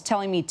Falwells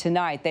telling me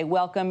tonight they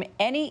welcome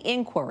any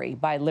inquiry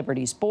by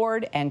Liberty's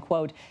board and,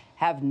 quote,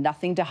 have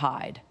nothing to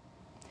hide.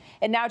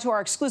 And now to our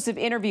exclusive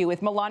interview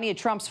with Melania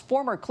Trump's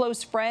former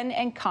close friend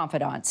and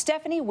confidant,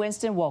 Stephanie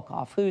Winston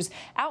Wolkoff, who's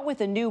out with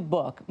a new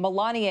book,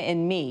 Melania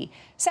and Me,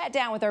 sat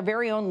down with our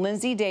very own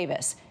Lindsay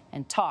Davis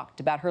and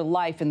talked about her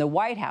life in the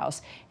White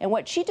House and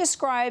what she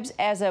describes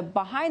as a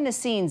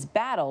behind-the-scenes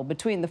battle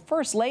between the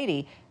First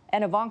Lady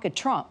and Ivanka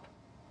Trump.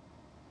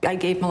 I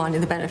gave Melania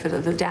the benefit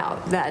of the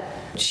doubt that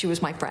she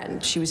was my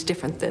friend. She was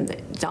different than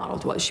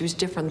Donald was. She was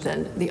different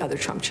than the other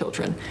Trump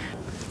children.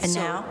 And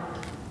now?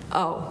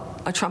 Oh,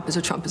 a Trump is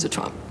a Trump is a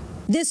Trump.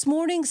 This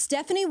morning,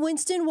 Stephanie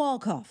Winston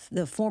Wolkoff,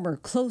 the former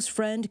close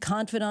friend,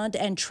 confidant,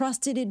 and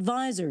trusted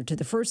advisor to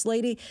the First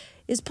Lady,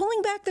 is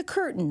pulling back the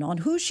curtain on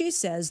who she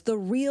says the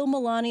real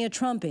Melania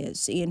Trump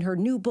is in her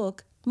new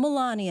book,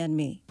 Melania and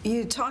Me.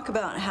 You talk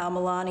about how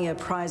Melania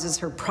prizes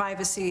her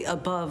privacy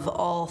above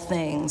all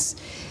things.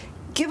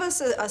 Give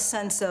us a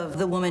sense of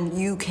the woman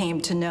you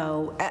came to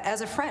know as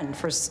a friend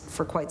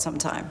for quite some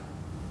time.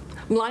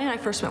 Melania and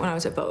I first met when I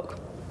was at Vogue,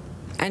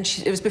 and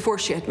it was before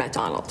she had met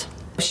Donald.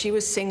 She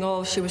was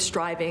single, she was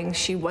striving,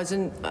 she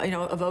wasn't,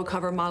 a Vogue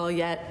cover model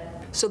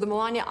yet. So the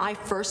Melania I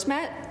first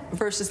met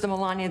versus the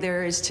Melania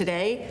there is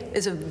today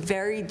is a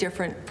very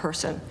different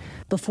person.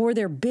 Before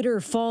their bitter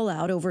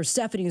fallout over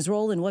Stephanie's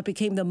role in what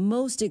became the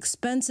most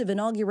expensive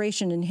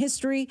inauguration in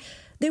history,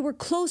 they were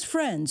close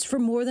friends for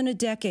more than a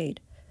decade.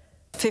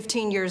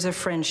 15 years of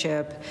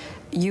friendship,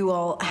 you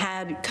all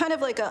had kind of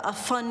like a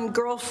fun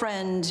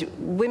girlfriend,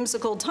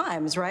 whimsical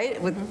times,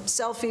 right? With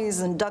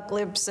selfies and duck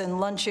lips and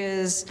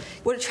lunches.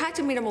 What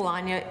attracted me to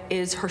Melania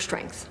is her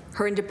strength,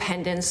 her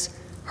independence,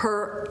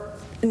 her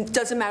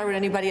doesn't matter what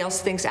anybody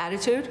else thinks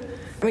attitude.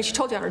 I mean, she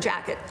told you on her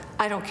jacket,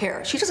 I don't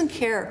care. She doesn't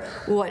care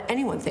what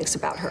anyone thinks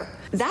about her.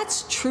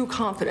 That's true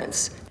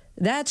confidence.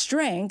 That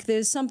strength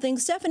is something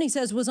Stephanie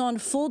says was on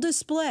full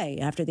display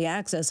after the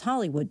Access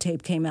Hollywood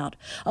tape came out,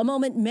 a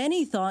moment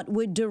many thought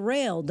would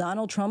derail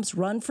Donald Trump's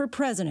run for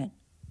president.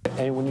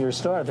 And when you're a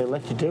star, they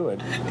let you do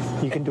it.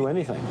 You can do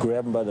anything.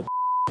 Grab them by the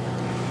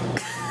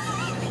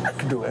you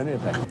can do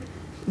anything.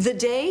 The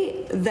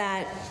day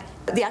that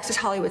the Access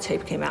Hollywood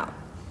tape came out,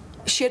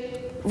 she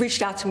had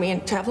reached out to me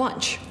to have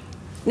lunch.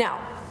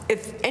 Now,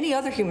 if any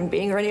other human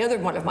being or any other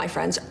one of my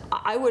friends,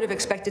 I would have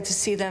expected to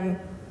see them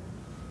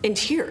in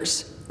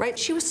tears, right?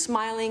 She was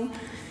smiling.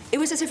 It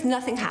was as if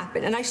nothing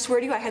happened. And I swear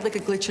to you, I had like a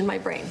glitch in my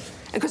brain.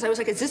 Because I was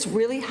like, is this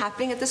really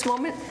happening at this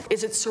moment?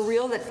 Is it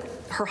surreal that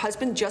her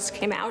husband just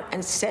came out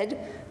and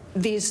said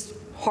these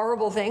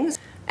horrible things?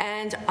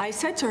 And I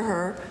said to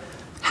her,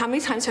 how many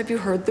times have you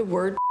heard the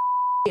word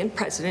and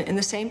president in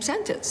the same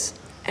sentence?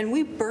 And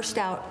we burst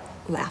out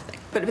laughing.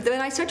 But then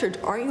I said to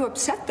her, aren't you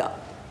upset though?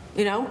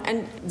 You know,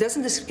 and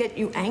doesn't this get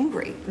you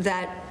angry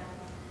that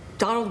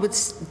Donald would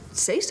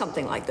say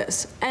something like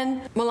this?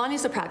 And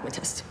Melania's the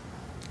pragmatist.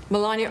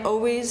 Melania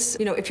always,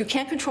 you know, if you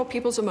can't control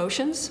people's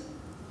emotions,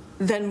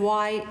 then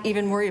why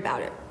even worry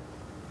about it?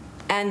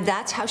 And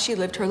that's how she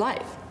lived her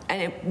life.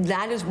 And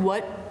that is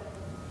what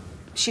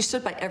she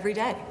stood by every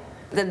day.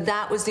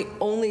 That was the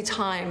only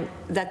time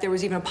that there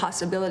was even a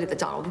possibility that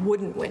Donald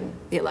wouldn't win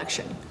the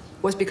election,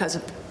 was because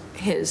of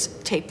his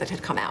tape that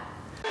had come out.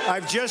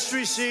 I've just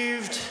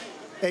received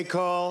a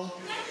call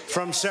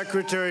from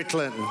Secretary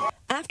Clinton.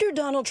 After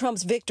Donald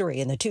Trump's victory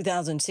in the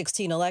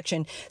 2016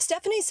 election,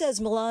 Stephanie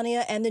says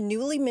Melania and the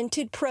newly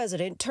minted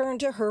president turned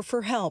to her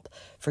for help.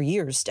 For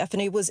years,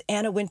 Stephanie was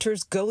Anna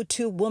Wintour's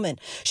go-to woman.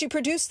 She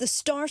produced the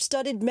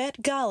star-studded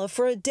Met Gala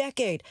for a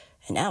decade.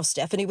 And now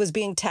Stephanie was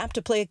being tapped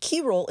to play a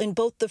key role in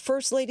both the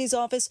First Lady's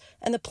office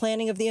and the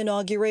planning of the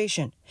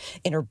inauguration.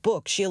 In her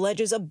book, she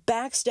alleges a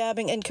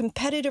backstabbing and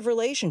competitive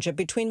relationship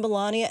between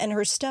Melania and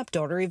her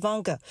stepdaughter,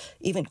 Ivanka,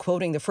 even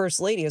quoting the First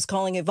Lady as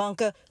calling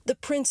Ivanka the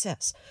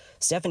princess.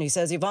 Stephanie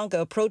says Ivanka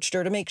approached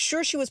her to make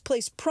sure she was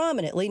placed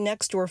prominently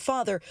next to her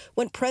father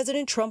when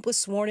President Trump was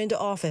sworn into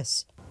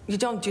office. You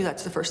don't do that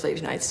to the First Lady of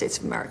the United States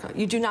of America.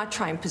 You do not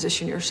try and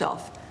position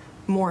yourself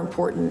more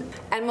important.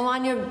 And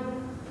Melania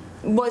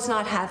was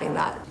not having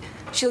that.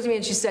 She looked at me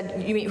and she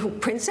said, you mean who,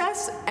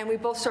 princess? And we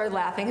both started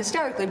laughing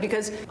hysterically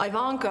because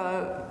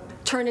Ivanka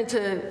turned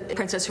into a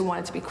princess who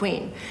wanted to be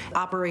queen.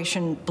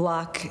 Operation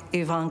Block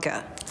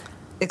Ivanka.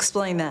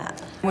 Explain that.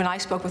 When I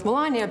spoke with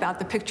Melania about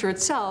the picture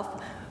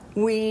itself,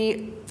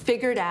 we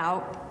figured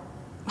out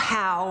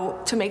how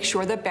to make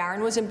sure that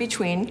Barron was in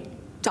between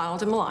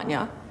Donald and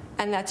Melania,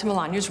 and that to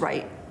Melania's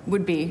right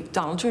would be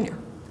Donald Jr.,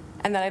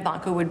 and that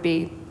Ivanka would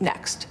be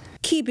next.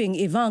 Keeping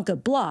Ivanka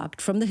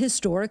blocked from the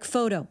historic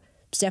photo.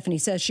 Stephanie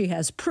says she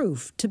has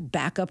proof to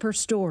back up her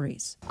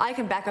stories. I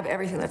can back up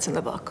everything that's in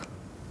the book,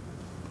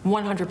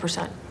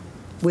 100%.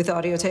 With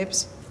audio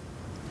tapes?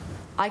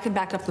 I can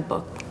back up the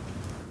book.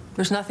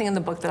 There's nothing in the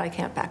book that I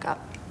can't back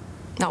up,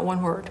 not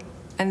one word.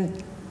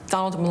 And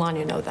Donald and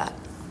Melania know that.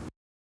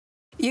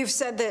 You've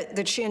said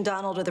that she and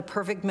Donald are the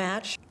perfect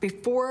match.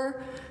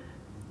 Before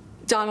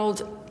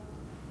Donald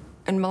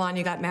and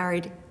Melania got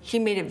married, he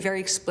made it very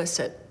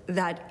explicit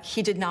that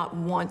he did not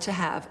want to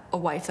have a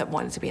wife that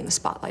wanted to be in the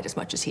spotlight as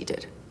much as he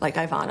did, like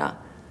Ivana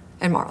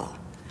and Marla.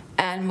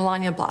 And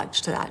Melania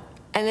obliged to that.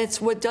 And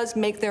it's what does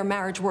make their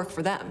marriage work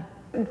for them.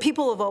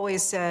 People have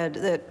always said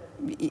that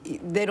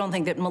they don't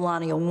think that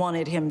Melania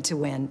wanted him to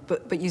win,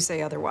 but you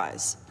say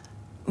otherwise.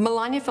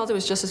 Melania felt it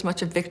was just as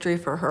much a victory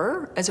for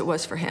her as it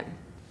was for him.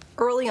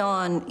 Early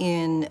on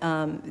in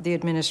the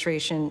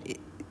administration,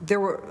 there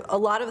were a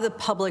lot of the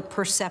public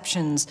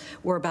perceptions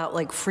were about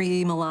like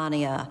free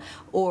Melania,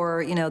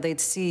 or they'd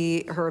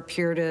see her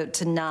appear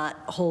to not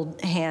hold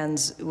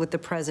hands with the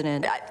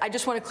president. I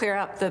just want to clear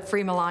up the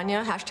free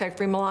Melania, hashtag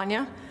free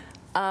Melania.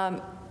 The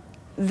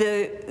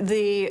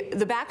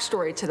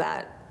backstory to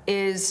that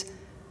is,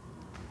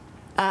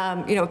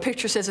 a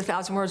picture says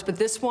 1,000 words, but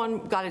this one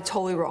got it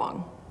totally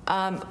wrong.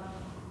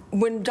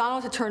 When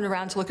Donald had turned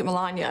around to look at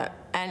Melania,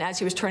 and as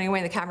he was turning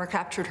away, the camera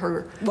captured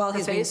her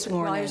face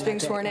while he was being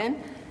sworn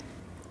in.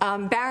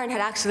 Barron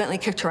had accidentally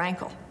kicked her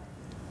ankle.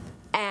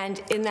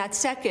 And in that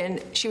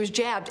second, she was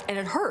jabbed and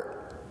it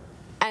hurt.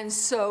 And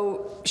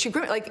so she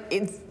grew, like,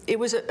 it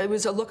was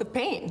a look of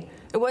pain.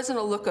 It wasn't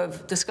a look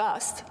of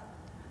disgust.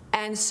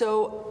 And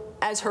so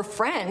as her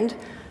friend,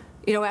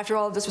 after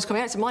all of this was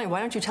coming out, I said, Melania,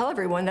 why don't you tell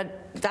everyone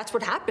that that's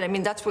what happened? I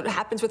mean, that's what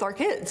happens with our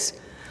kids.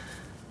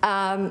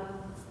 And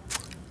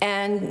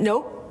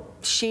nope,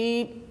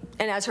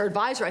 and as her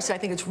advisor, I said, I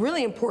think it's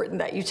really important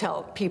that you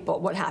tell people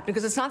what happened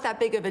because it's not that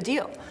big of a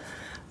deal.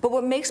 But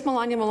what makes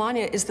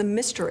Melania is the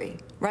mystery,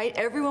 right?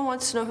 Everyone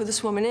wants to know who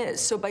this woman is.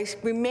 So by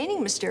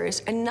remaining mysterious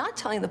and not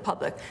telling the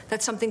public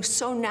that something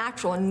so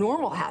natural and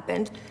normal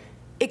happened,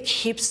 it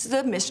keeps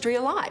the mystery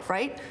alive,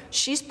 right?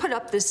 She's put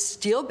up this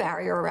steel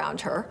barrier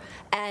around her,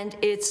 and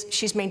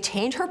she's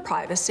maintained her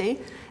privacy,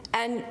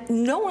 and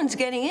no one's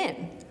getting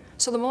in.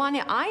 So the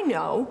Melania I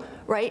know,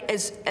 right,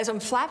 as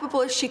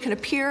unflappable as she can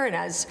appear, and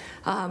as,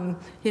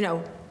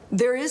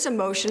 there is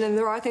emotion and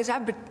there are things that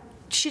happen,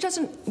 but she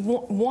doesn't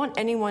want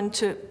anyone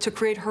to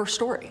create her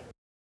story.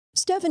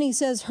 Stephanie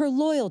says her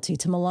loyalty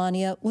to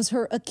Melania was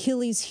her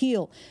Achilles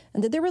heel,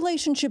 and that their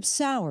relationship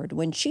soured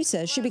when she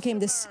says she became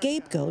the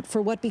scapegoat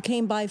for what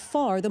became by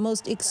far the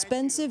most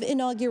expensive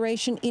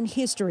inauguration in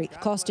history,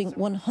 costing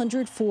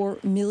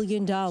 $104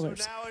 million,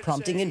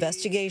 prompting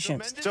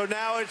investigations. So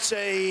now it's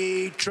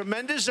a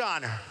tremendous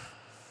honor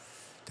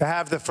to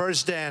have the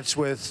first dance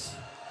with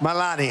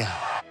Melania.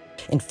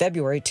 In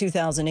February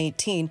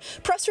 2018,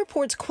 press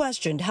reports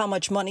questioned how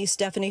much money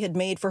Stephanie had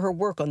made for her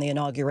work on the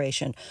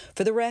inauguration.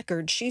 For the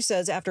record, she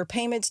says after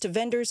payments to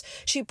vendors,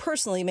 she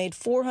personally made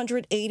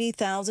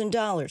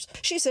 $480,000.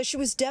 She says she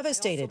was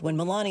devastated when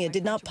Melania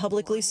did not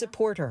publicly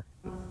support her.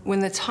 When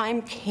the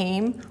time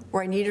came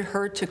where I needed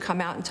her to come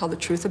out and tell the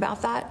truth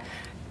about that,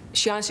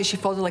 she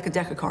folded like a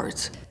deck of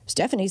cards.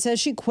 Stephanie says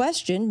she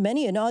questioned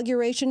many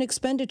inauguration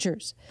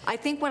expenditures. I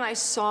think when I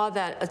saw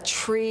that a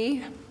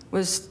tree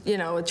was,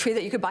 a tree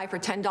that you could buy for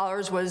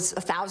 $10 was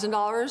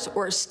 $1,000,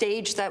 or a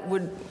stage that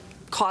would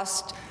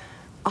cost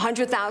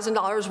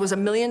 $100,000 was $1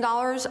 million.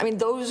 I mean,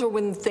 those are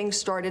when things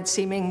started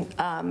seeming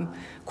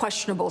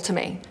questionable to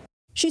me.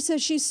 She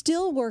says she's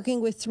still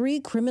working with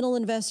 3 criminal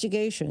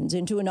investigations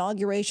into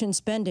inauguration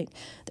spending.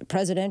 The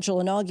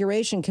Presidential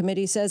Inauguration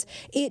Committee says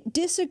it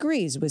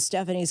disagrees with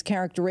Stephanie's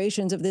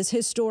characterizations of this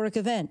historic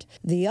event.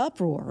 The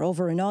uproar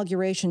over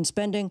inauguration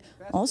spending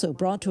also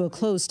brought to a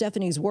close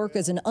Stephanie's work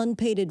as an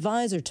unpaid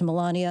advisor to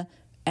Melania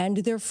and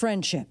their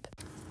friendship.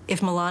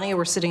 If Melania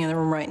were sitting in the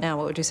room right now,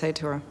 what would you say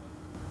to her?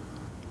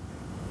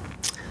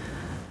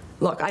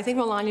 Look, I think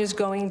Melania is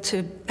going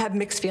to have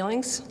mixed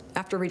feelings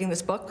after reading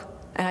this book.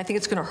 And I think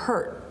it's going to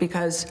hurt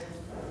because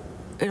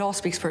it all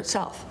speaks for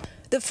itself.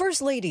 The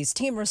First Lady's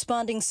team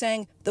responding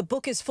saying the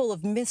book is full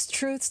of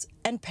mistruths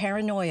and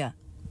paranoia.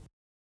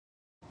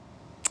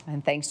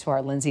 And thanks to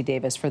our Lindsay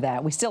Davis for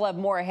that. We still have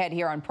more ahead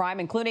here on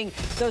Prime, including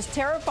those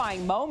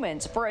terrifying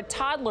moments for a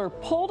toddler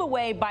pulled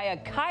away by a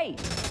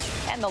kite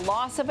and the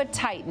loss of a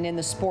titan in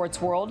the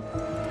sports world.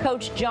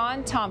 Coach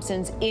John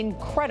Thompson's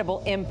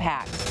incredible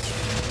impact.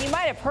 You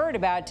might have heard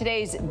about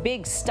today's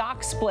big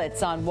stock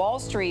splits on Wall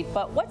Street,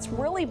 but what's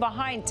really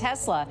behind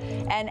Tesla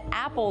and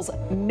Apple's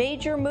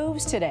major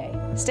moves today?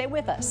 Stay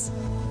with us.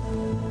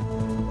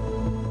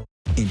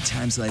 In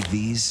times like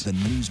these, the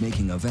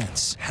news-making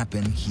events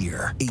happen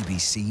here.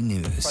 ABC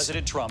News.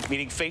 President Trump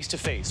meeting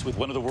face-to-face with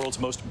one of the world's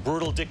most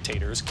brutal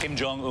dictators, Kim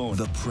Jong-un.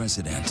 The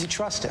president. You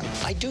trust him?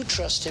 I do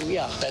trust him,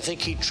 yeah. I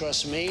think he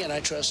trusts me, and I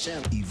trust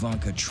him.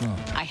 Ivanka Trump.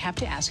 I have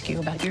to ask you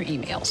about your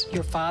emails.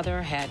 Your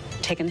father had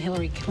taken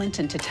Hillary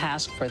Clinton to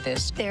task for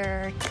this.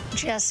 There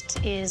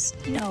just is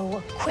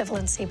no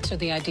equivalency. So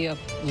the idea of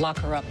lock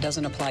her up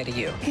doesn't apply to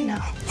you? No.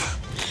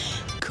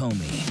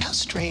 Comey. How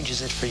strange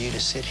is it for you to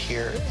sit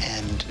here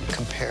and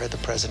compare the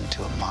president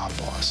to a mob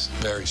boss?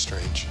 Very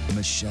strange.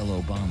 Michelle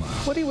Obama.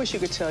 What do you wish you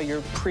could tell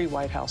your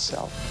pre-White House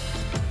self?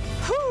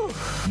 Whew.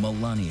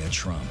 Melania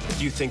Trump.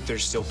 Do you think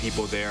there's still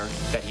people there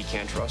that he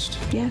can't trust?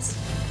 Yes.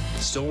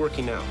 Still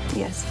working now?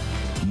 Yes.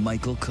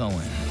 Michael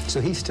Cohen.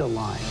 So he's still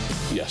lying?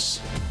 Yes.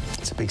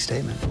 It's a big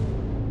statement.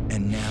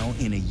 And now,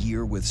 in a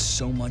year with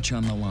so much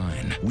on the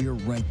line, we're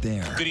right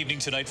there. Good evening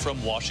tonight from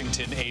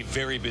Washington, a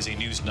very busy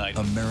news night.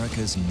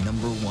 America's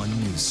 #1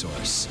 news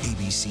source,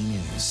 ABC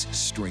News,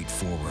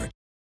 straightforward.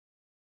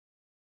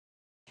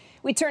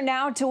 We turn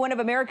now to one of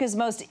America's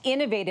most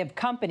innovative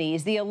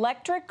companies, the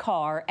electric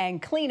car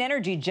and clean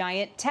energy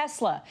giant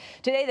Tesla.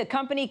 Today, the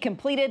company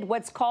completed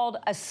what's called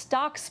a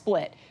stock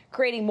split,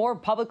 creating more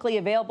publicly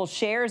available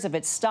shares of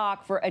its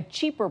stock for a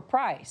cheaper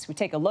price. We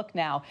take a look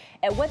now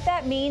at what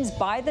that means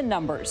by the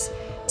numbers.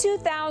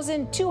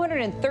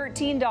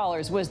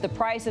 $2,213 was the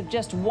price of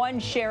just one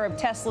share of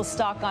Tesla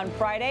stock on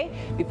Friday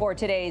before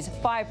today's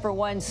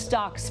 5-for-1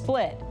 stock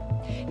split.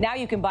 Now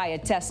you can buy a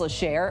Tesla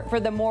share for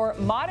the more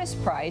modest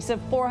price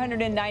of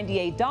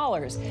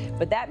 $498,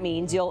 but that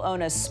means you'll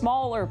own a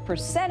smaller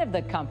percent of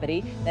the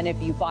company than if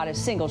you bought a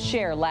single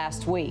share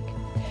last week.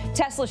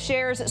 Tesla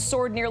shares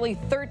soared nearly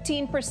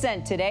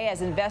 13% today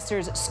as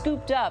investors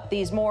scooped up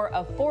these more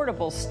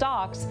affordable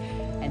stocks,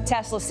 and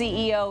Tesla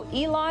CEO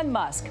Elon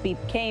Musk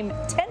became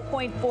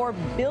 $10.4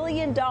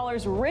 billion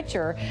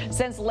richer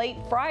since late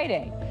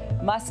Friday.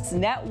 Musk's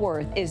net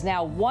worth is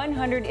now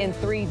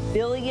 $103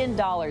 billion,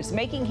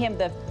 making him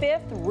the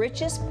 5th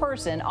richest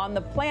person on the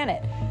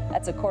planet.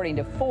 That's according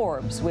to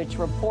Forbes, which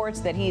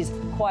reports that he's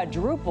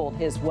quadrupled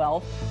his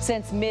wealth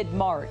since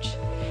mid-March.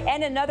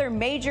 And another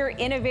major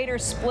innovator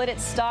split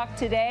its stock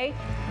today.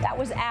 That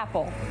was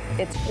Apple.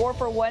 Its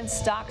 4-for-1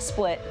 stock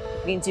split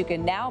means you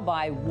can now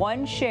buy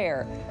one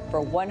share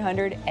for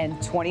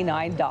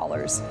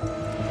 $129.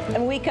 And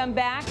when we come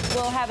back,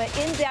 we'll have an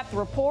in-depth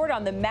report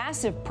on the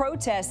massive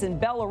protests in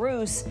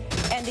Belarus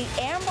and the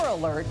Amber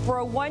Alert for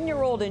a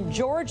 1-year-old in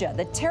Georgia,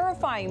 the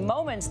terrifying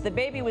moments the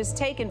baby was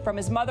taken from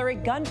his mother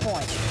at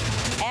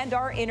gunpoint, and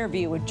our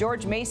interview with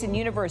George Mason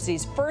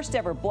University's first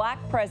ever black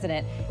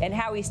president and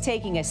how he's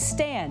taking a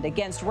stand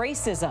against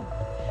racism.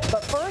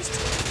 But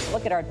first,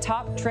 look at our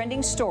top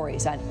trending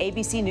stories on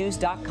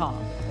abcnews.com.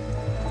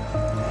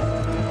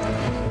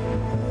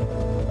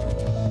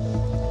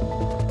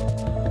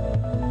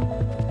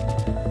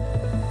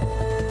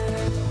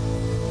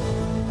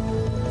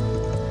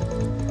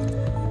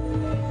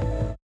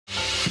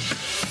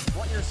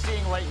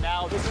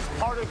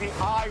 the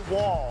eye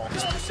wall.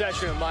 This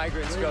procession of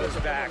migrants goes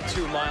back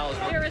 2 miles.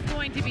 There is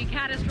going to be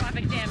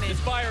catastrophic damage. This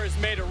fire has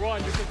made a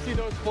run. You can see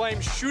those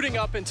flames shooting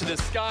up into the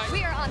sky.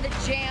 We are on the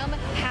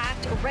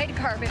jam-packed red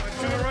carpet.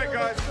 To the right,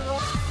 guys.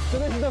 So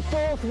this is the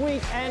 4th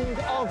weekend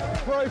of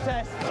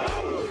protest.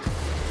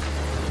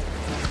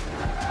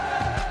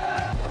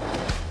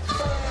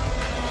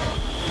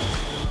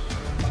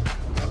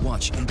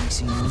 Watch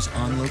ABC News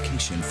on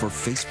location for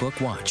Facebook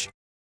Watch.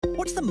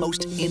 What's the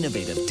most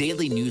innovative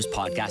daily news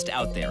podcast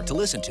out there to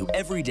listen to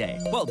every day?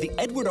 Well, the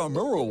Edward R.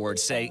 Murrow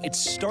Awards say it's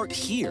Start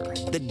Here,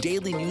 the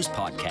daily news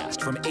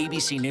podcast from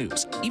ABC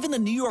News. Even the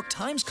New York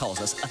Times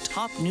calls us a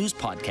top news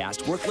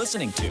podcast worth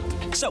listening to.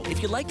 So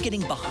if you like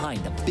getting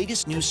behind the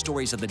biggest news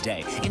stories of the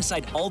day,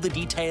 inside all the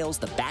details,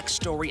 the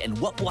backstory, and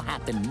what will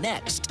happen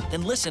next,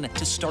 then listen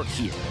to Start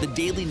Here, the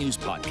daily news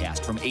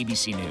podcast from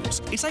ABC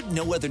News. It's like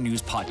no other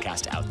news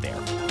podcast out there.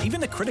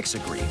 Even the critics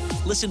agree.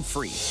 Listen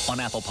free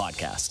on Apple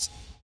Podcasts.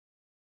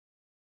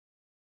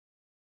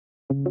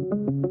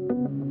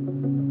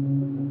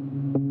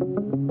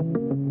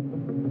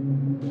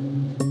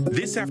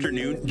 This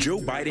afternoon, Joe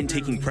Biden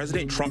taking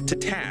President Trump to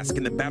task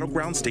in the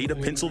battleground state of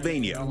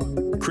Pennsylvania,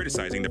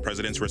 criticizing the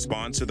president's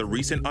response to the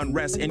recent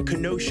unrest in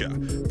Kenosha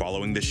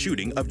following the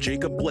shooting of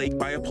Jacob Blake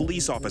by a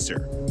police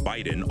officer.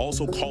 Biden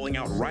also calling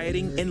out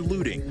rioting and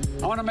looting.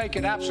 I want to make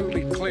it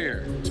absolutely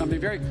clear, something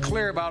very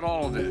clear about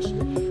all of this.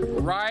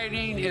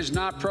 Rioting is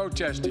not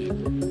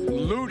protesting.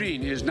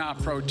 Looting is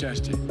not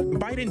protesting.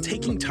 Biden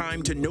taking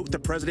time to note the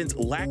president's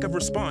lack of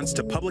response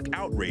to public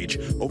outrage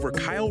over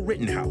Kyle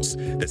Rittenhouse,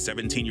 the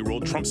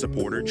 17-year-old Trump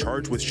supporter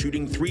charged with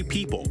shooting 3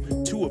 people,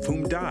 2 of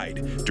whom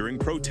died during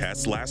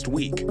protests last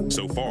week.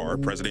 So far,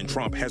 President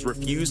Trump has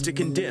refused to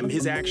condemn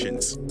his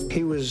actions.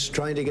 He was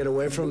trying to get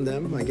away from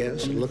them, I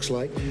guess, it looks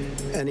like,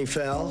 and he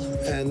fell,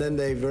 and then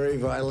they very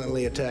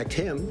violently attacked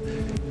him.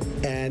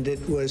 And it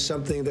was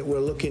something that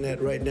we're looking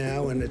at right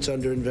now, and it's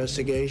under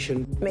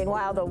investigation.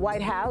 Meanwhile, the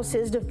White House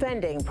is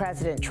defending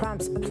President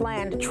Trump's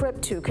planned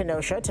trip to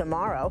Kenosha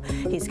tomorrow.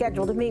 He's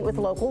scheduled to meet with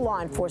local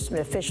law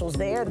enforcement officials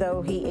there,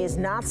 though he is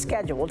not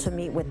scheduled to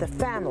meet with the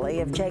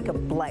family of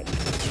Jacob Blake.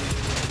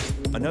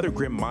 Another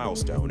grim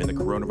milestone in the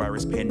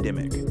coronavirus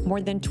pandemic. More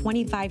than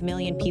 25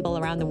 million people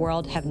around the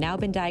world have now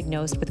been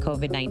diagnosed with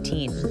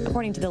COVID-19.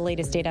 According to the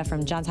latest data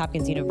from Johns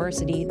Hopkins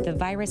University, the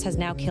virus has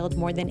now killed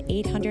more than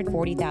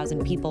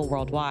 840,000 people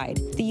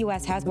worldwide. The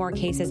U.S. has more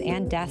cases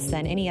and deaths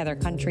than any other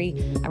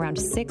country. Around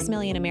 6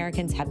 million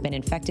Americans have been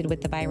infected with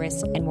the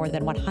virus, and more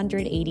than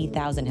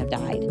 180,000 have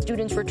died.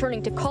 Students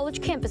returning to college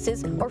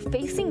campuses are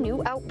facing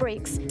new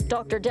outbreaks.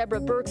 Dr.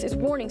 Deborah Burks is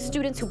warning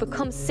students who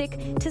become sick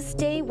to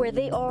stay where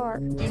they are.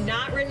 Do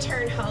not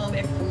return home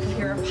if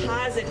you're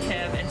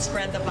positive and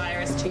spread the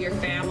virus to your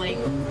family,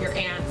 your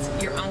aunts,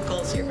 your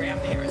uncles, your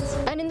grandparents.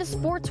 And in the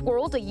sports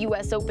world, a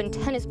U.S. Open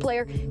tennis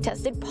player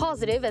tested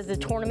positive as the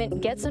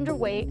tournament gets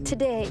underway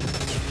today.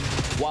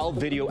 Wild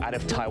video out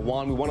of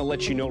Taiwan. We want to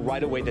let you know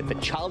right away that the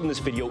child in this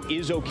video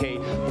is okay.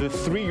 The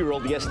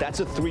 3-year-old, yes, that's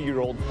a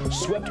 3-year-old,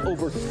 swept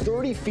over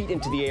 30 feet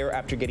into the air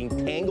after getting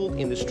tangled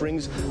in the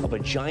strings of a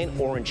giant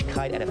orange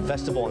kite at a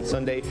festival on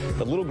Sunday.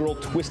 The little girl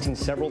twisting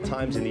several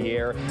times in the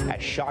air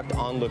as shocked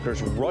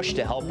onlookers rushed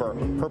to help her.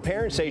 Her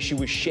parents say she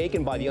was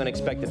shaken by the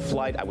unexpected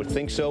flight. I would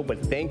think so, but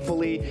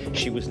thankfully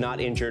she was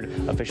not injured.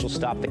 Officials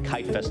stopped the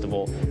kite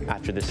festival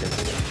after this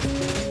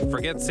incident.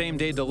 Forget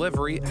same-day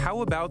delivery.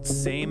 How about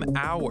same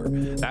hour?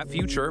 That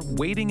future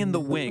waiting in the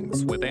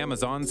wings with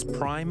Amazon's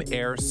Prime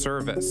Air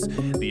service.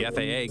 The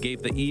FAA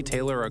gave the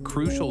e-tailer a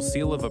crucial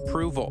seal of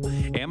approval.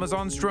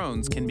 Amazon's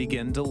drones can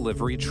begin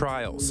delivery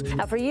trials.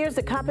 Now, for years,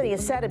 the company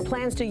has said it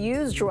plans to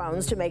use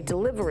drones to make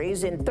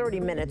deliveries in 30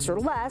 minutes or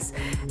less.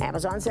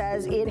 Amazon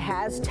says it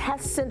has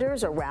test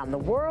centers around the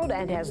world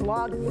and has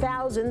logged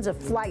thousands of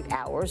flight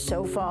hours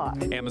so far.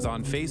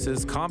 Amazon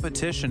faces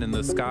competition in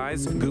the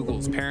skies.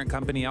 Google's parent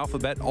company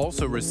Alphabet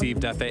also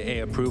received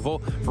FAA approval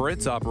for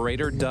its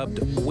operator dubbed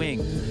Wing.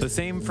 The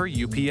same for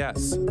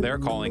UPS. They're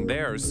calling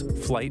theirs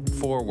Flight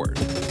Forward.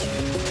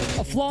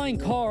 A flying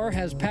car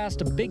has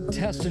passed a big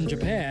test in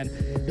Japan.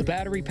 The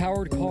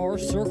battery-powered car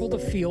circled the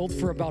field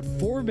for about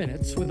 4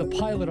 minutes with a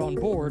pilot on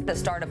board. The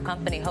startup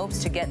company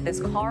hopes to get this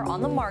car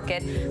on the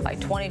market by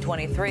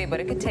 2023,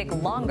 but it could take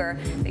longer.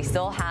 They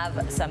still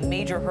have some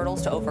major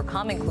hurdles to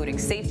overcome, including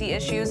safety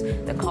issues.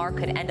 The car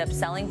could end up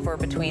selling for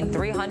between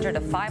 $300,000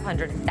 to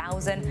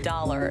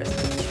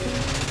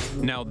 $500,000.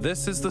 Now,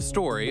 this is the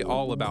story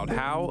all about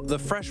how The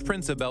Fresh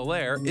Prince of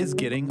Bel-Air is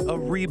getting a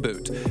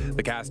reboot.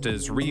 The cast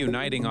is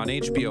reuniting on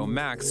HBO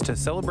Max to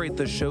celebrate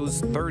the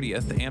show's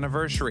 30th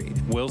anniversary.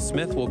 Will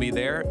Smith will be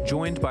there,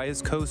 joined by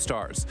his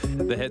co-stars.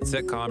 The hit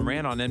sitcom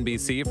ran on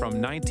NBC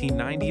from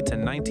 1990 to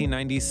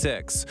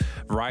 1996.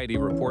 Variety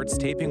reports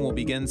taping will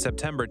begin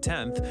September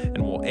 10th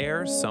and will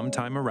air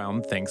sometime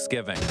around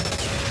Thanksgiving.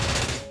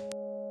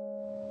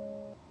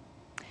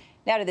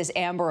 Now to this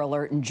Amber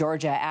Alert in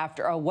Georgia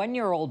after a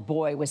 1-year-old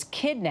boy was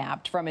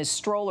kidnapped from his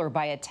stroller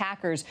by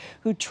attackers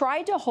who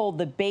tried to hold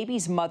the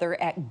baby's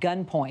mother at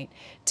gunpoint.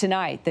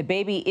 Tonight, the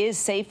baby is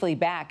safely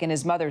back in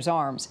his mother's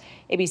arms.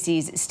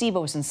 ABC's Steve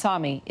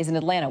Osunsami is in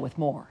Atlanta with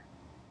more.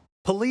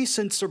 Police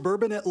in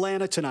suburban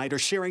Atlanta tonight are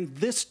sharing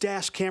this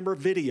dash camera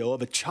video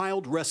of a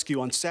child rescue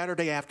on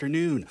Saturday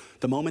afternoon,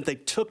 the moment they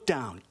took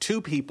down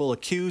 2 people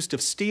accused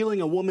of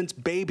stealing a woman's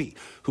baby,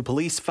 who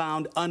police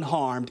found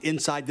unharmed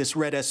inside this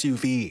red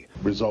SUV.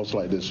 Results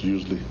like this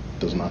usually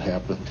does not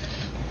happen,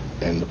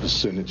 and the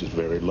percentage is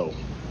very low.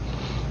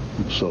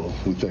 So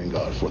we thank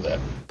God for that.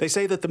 They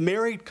say that the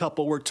married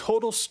couple were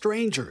total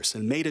strangers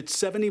and made it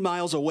 70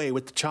 miles away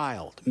with the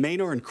child.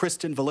 Maynor and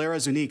Kristen Valera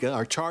Zuniga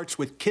are charged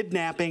with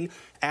kidnapping,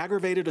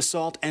 aggravated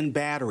assault, and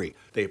battery.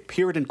 They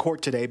appeared in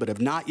court today but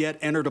have not yet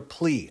entered a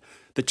plea.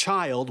 The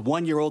child,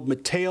 1-year-old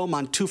Mateo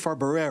Montufar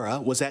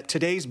Barrera, was at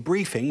today's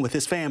briefing with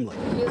his family.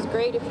 It feels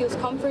great. It feels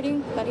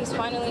comforting that he's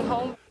finally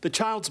home. The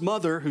child's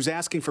mother, who's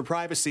asking for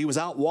privacy, was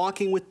out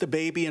walking with the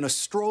baby in a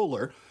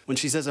stroller when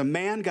she says a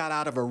man got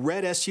out of a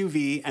red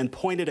SUV and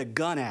pointed a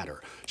gun at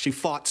her. She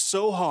fought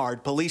so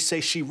hard, police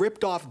say she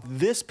ripped off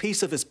this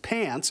piece of his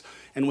pants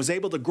and was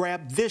able to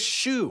grab this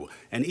shoe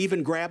and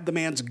even grabbed the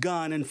man's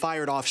gun and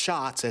fired off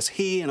shots as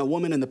he and a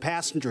woman in the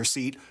passenger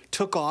seat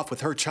took off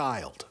with her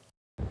child.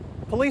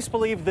 Police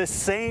believe this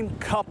same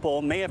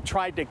couple may have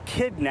tried to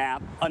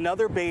kidnap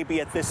another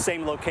baby at this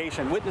same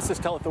location. Witnesses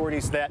tell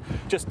authorities that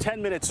just 10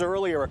 minutes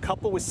earlier, a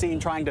couple was seen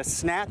trying to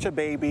snatch a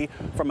baby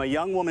from a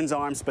young woman's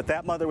arms, but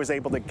that mother was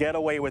able to get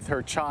away with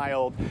her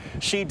child.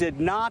 She did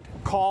not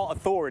call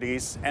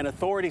authorities, and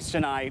authorities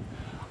tonight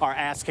are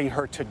asking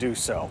her to do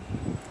so.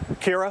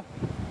 Kira?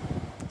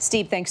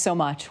 Steve, thanks so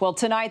much. Well,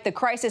 tonight, the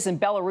crisis in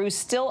Belarus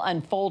still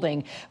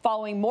unfolding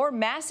following more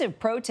massive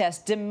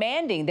protests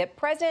demanding that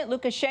President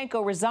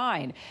Lukashenko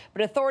resign.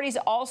 But authorities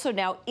also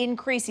now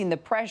increasing the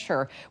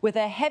pressure with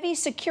a heavy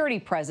security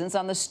presence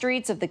on the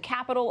streets of the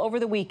capital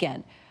over the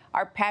weekend.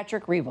 Our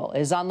Patrick Revel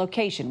is on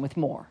location with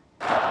more.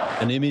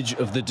 An image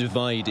of the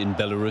divide in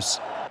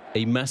Belarus.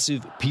 A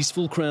massive,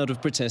 peaceful crowd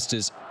of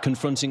protesters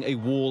confronting a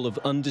wall of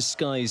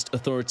undisguised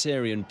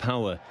authoritarian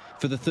power.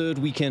 For the third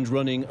weekend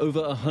running,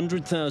 over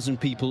 100,000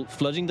 people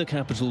flooding the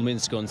capital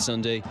Minsk on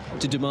Sunday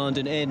to demand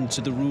an end to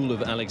the rule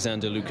of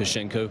Alexander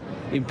Lukashenko,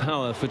 in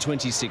power for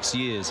 26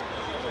 years.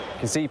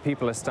 You can see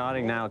people are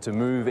starting now to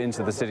move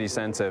into the city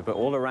center, but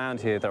all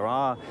around here there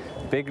are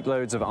big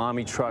loads of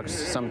army trucks,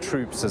 some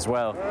troops as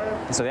well.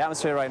 And so the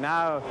atmosphere right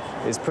now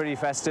is pretty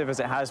festive as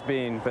it has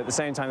been, but at the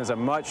same time there's a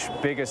much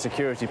bigger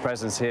security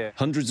presence here.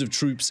 Hundreds of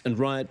troops and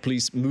riot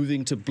police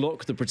moving to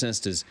block the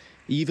protesters,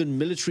 even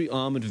military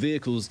armored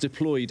vehicles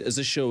deployed as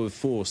a show of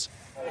force.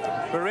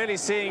 We're really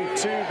seeing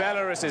 2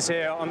 Belaruses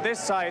here. On this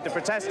side, the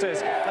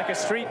protesters, like a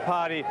street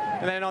party,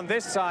 and then on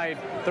this side,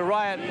 the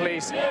riot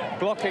police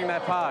blocking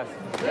their path.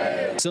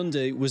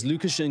 Sunday was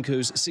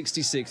Lukashenko's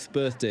 66th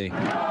birthday,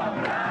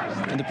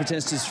 and the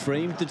protesters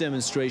framed the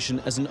demonstration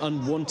as an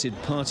unwanted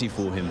party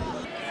for him.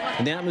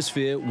 And the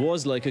atmosphere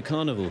was like a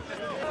carnival.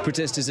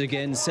 Protesters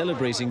again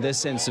celebrating their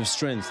sense of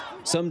strength.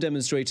 Some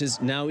demonstrators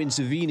now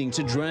intervening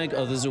to drag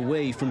others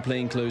away from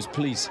plainclothes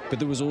police. But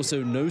there was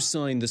also no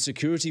sign the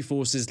security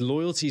forces'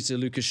 loyalty to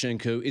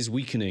Lukashenko is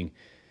weakening.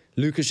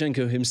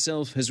 Lukashenko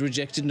himself has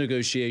rejected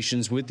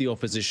negotiations with the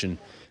opposition,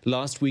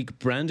 last week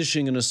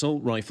brandishing an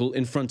assault rifle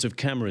in front of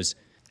cameras.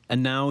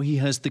 And now he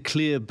has the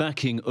clear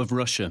backing of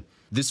Russia.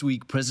 This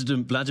week,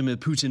 President Vladimir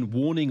Putin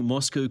warning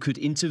Moscow could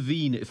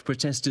intervene if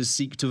protesters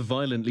seek to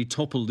violently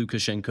topple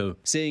Lukashenko,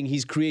 saying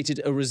he's created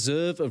a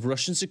reserve of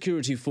Russian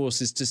security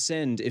forces to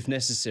send if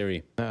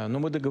necessary. But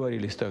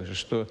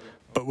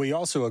we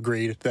also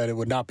agreed that it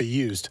would not be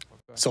used,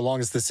 so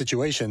long as the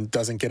situation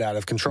doesn't get out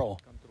of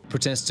control.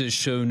 Protesters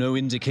show no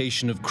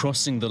indication of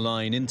crossing the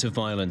line into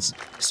violence,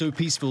 so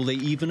peaceful they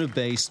even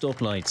obey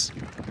stoplights.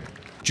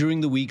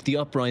 During the week, the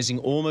uprising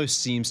almost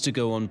seems to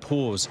go on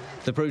pause.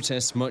 The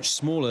protests much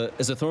smaller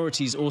as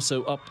authorities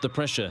also upped the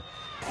pressure.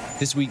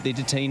 This week they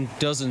detained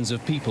dozens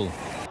of people.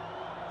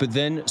 But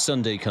then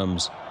Sunday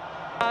comes.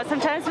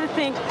 Sometimes we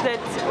think that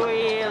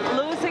we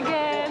lose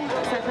again,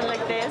 something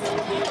like this.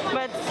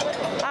 But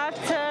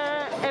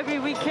after every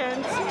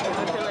weekend,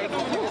 I feel like...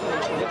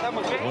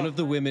 One of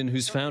the women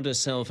who's found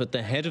herself at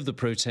the head of the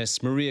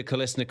protests, Maria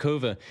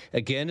Kolesnikova,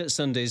 again at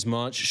Sunday's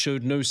march,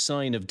 showed no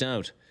sign of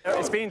doubt.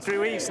 It's been 3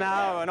 weeks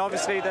now, and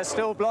obviously they're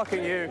still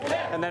blocking you,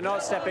 and they're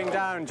not stepping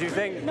down. Do you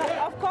think? No,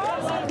 of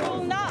course, it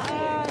will not.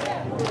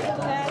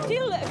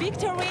 Till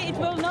victory, it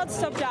will not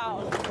stop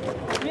down.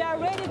 We are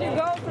ready to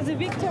go for the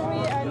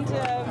victory, and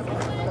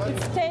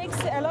it takes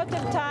a lot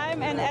of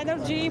time and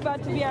energy,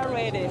 but we are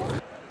ready.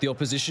 The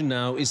opposition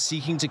now is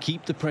seeking to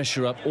keep the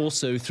pressure up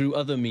also through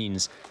other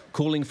means,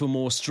 calling for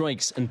more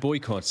strikes and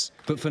boycotts.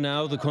 But for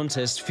now, the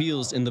contest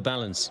feels in the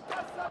balance.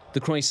 The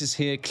crisis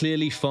here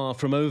clearly far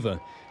from over,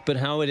 but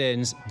how it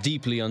ends,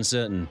 deeply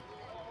uncertain.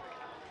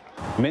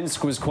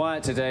 Minsk was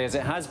quiet today, as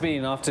it has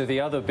been after the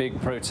other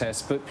big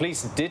protests, but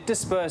police did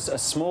disperse a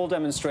small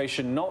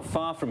demonstration not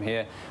far from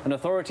here, and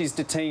authorities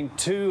detained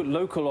 2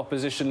 local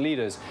opposition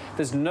leaders.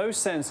 There's no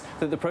sense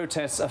that the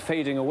protests are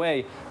fading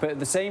away, but at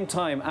the same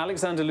time,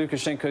 Alexander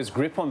Lukashenko's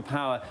grip on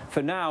power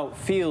for now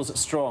feels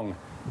strong.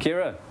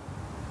 Kira?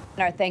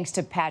 Our thanks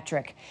to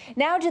Patrick.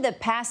 Now to the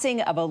passing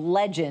of a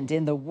legend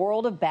in the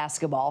world of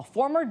basketball.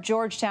 Former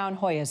Georgetown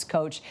Hoyas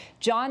coach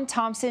John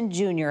Thompson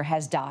Jr.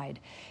 has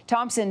died.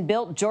 Thompson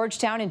built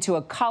Georgetown into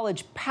a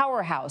college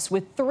powerhouse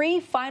with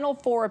 3 Final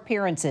Four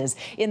appearances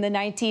in the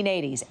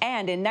 1980s,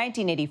 and in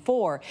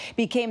 1984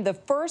 became the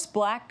first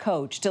black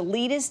coach to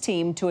lead his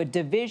team to a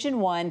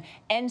Division I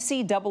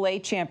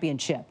NCAA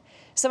championship.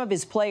 Some of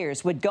his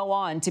players would go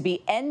on to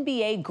be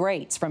NBA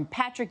greats, from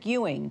Patrick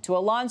Ewing to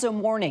Alonzo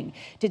Mourning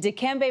to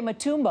Dikembe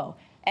Mutombo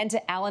and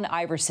to Allen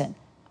Iverson.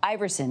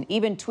 Iverson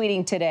even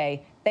tweeting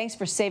today, "Thanks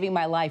for saving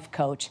my life,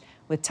 coach,"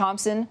 with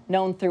Thompson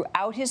known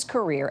throughout his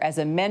career as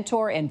a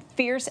mentor and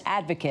fierce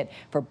advocate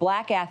for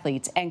black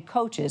athletes and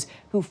coaches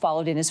who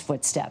followed in his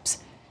footsteps.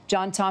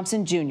 John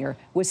Thompson Jr.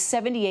 was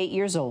 78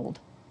 years old.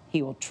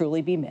 He will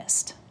truly be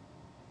missed.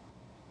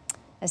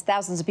 As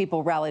thousands of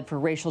people rallied for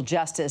racial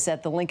justice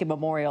at the Lincoln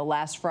Memorial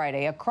last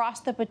Friday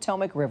across the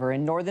Potomac River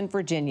in Northern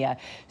Virginia,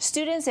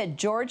 students at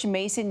George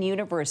Mason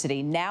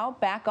University, now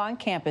back on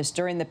campus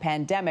during the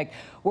pandemic,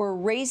 were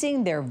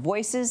raising their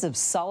voices of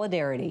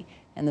solidarity.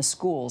 And the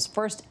school's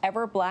first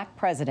ever black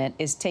president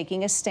is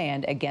taking a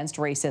stand against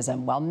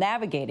racism while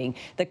navigating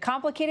the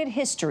complicated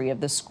history of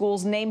the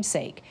school's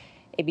namesake.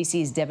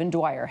 ABC's Devin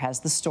Dwyer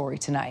has the story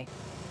tonight.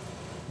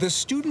 The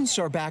students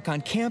are back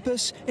on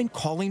campus and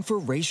calling for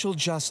racial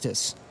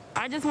justice.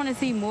 I just want to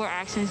see more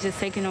actions just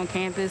taken on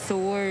campus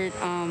toward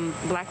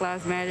Black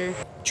Lives Matter.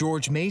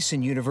 George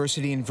Mason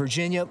University in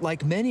Virginia,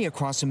 like many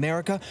across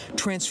America,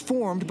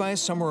 transformed by a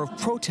summer of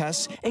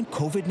protests and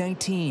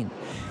COVID-19.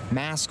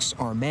 Masks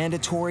are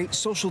mandatory,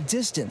 social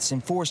distance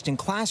enforced in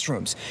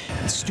classrooms,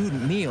 and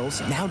student meals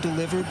now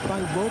delivered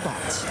by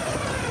robots.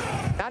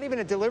 Not even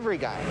a delivery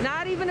guy.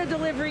 Not even a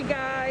delivery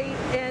guy,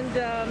 and,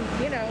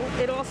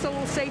 it also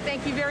will say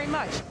thank you very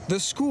much. The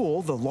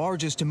school, the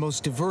largest and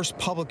most diverse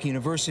public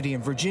university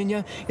in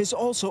Virginia, is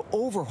also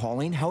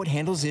overhauling how it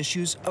handles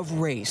issues of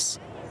race.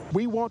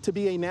 We want to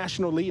be a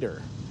national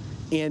leader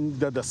in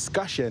the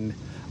discussion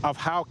of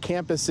how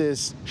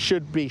campuses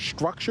should be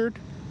structured,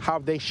 how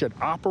they should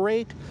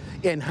operate,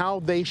 and how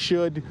they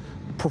should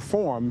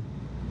perform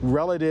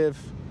relative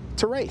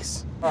to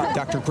race.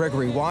 Dr.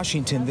 Gregory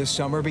Washington this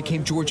summer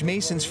became George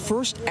Mason's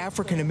first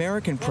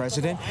African-American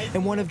president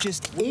and one of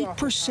just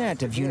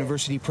 8% of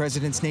university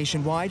presidents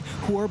nationwide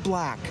who are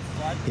black.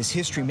 His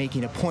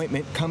history-making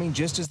appointment coming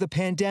just as the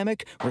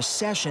pandemic,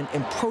 recession,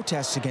 and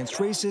protests against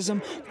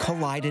racism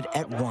collided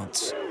at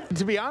once.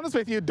 To be honest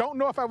with you, don't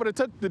know if I would have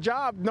took the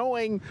job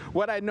knowing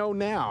what I know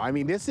now. I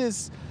mean, this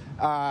is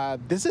a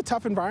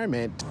tough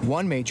environment.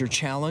 One major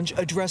challenge,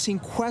 addressing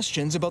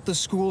questions about the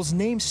school's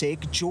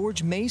namesake,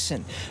 George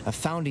Mason, a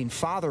founding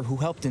father who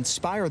helped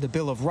inspire the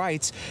Bill of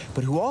Rights,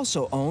 but who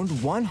also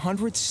owned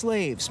 100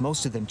 slaves,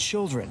 most of them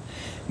children.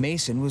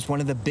 Mason was one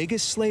of the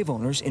biggest slave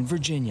owners in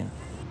Virginia.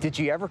 Did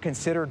you ever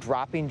consider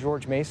dropping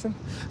George Mason?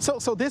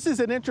 So this is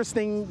an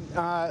interesting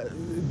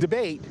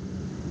debate.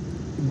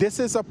 This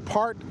is a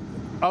part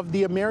of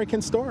the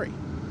American story.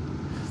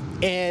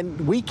 And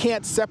we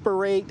can't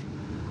separate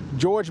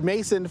George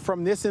Mason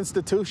from this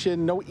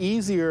institution no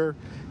easier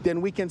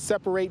than we can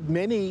separate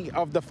many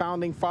of the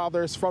founding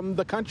fathers from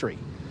the country,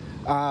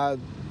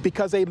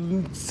 because a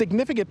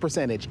significant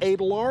percentage, a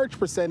large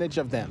percentage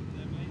of them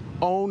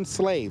own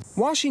slaves.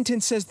 Washington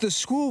says the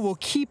school will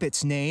keep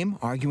its name,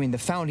 arguing the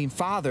founding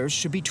fathers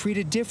should be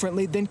treated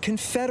differently than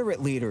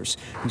Confederate leaders,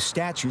 whose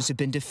statues have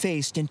been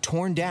defaced and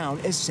torn down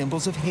as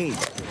symbols of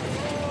hate.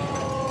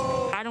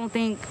 I don't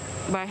think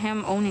by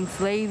him owning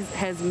slaves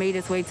has made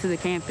its way to the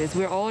campus.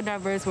 We're all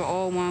diverse, we're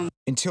all one.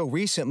 Until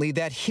recently,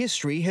 that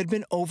history had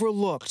been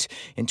overlooked.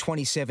 In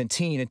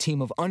 2017, a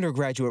team of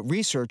undergraduate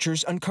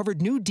researchers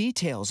uncovered new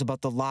details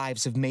about the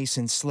lives of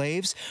Mason's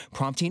slaves,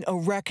 prompting a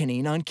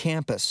reckoning on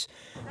campus.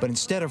 But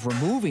instead of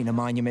removing a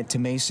monument to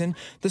Mason,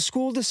 the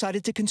school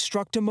decided to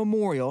construct a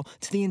memorial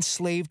to the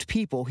enslaved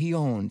people he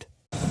owned.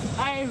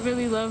 I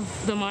really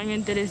love the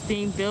monument that is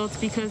being built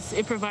because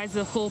it provides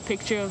the whole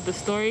picture of the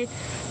story.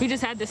 We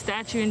just had the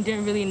statue and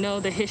didn't really know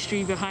the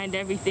history behind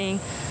everything.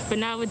 But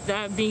now with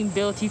that being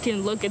built, you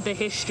can look at the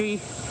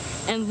history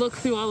and look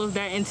through all of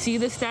that and see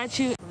the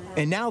statue.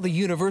 And now the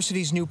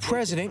university's new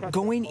president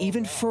going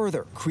even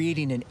further,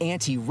 creating an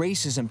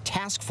anti-racism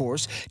task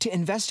force to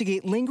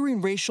investigate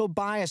lingering racial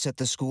bias at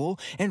the school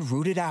and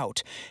root it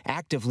out,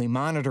 actively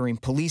monitoring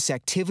police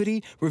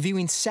activity,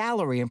 reviewing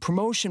salary and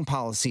promotion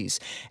policies,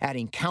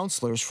 adding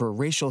counselors for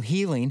racial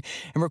healing,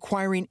 and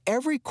requiring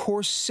every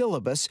course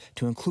syllabus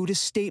to include a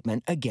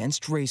statement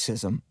against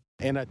racism.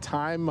 In a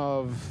time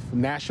of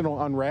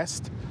national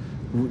unrest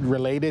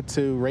related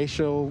to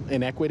racial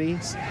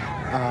inequities,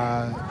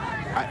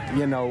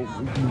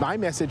 my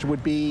message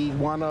would be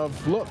one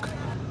of, look,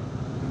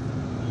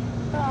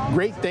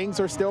 great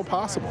things are still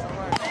possible.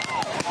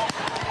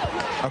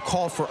 A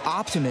call for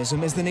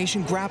optimism as the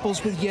nation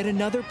grapples with yet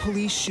another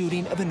police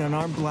shooting of an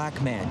unarmed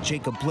black man,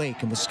 Jacob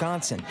Blake, in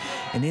Wisconsin.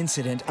 An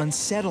incident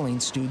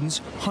unsettling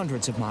students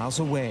hundreds of miles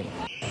away.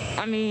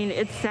 I mean,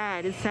 it's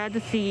sad. It's sad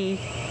to see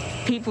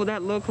people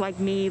that look like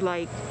me,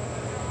 like,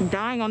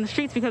 dying on the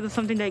streets because of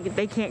something that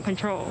they can't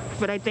control.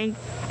 But I think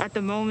at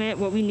the moment,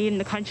 what we need in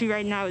the country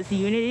right now is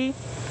unity,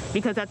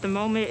 because at the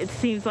moment, it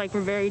seems like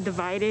we're very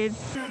divided.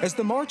 As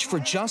the March for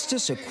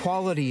Justice,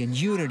 Equality, and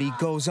Unity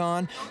goes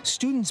on,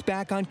 students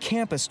back on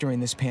campus during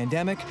this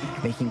pandemic,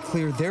 making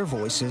clear their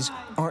voices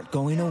aren't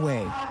going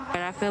away. But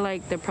I feel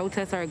like the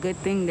protests are a good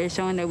thing. They're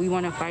showing that we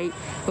want to fight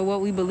for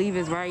what we believe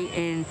is right,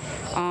 and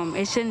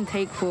it shouldn't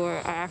take for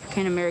an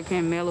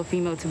African-American male or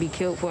female to be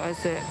killed for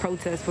us to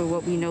protest for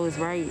what we know is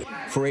right.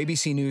 For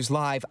ABC News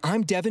Live,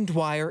 I'm Devin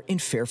Dwyer in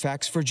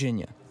Fairfax,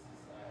 Virginia.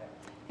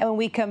 And when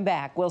we come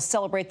back, we'll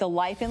celebrate the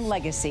life and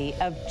legacy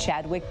of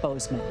Chadwick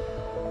Boseman.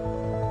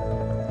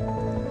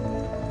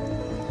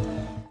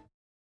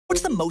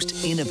 What's the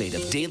most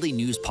innovative daily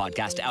news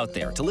podcast out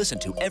there to listen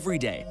to every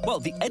day? Well,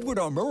 the Edward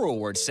R. Murrow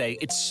Awards say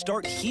it's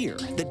Start Here,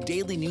 the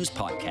daily news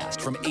podcast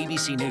from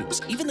ABC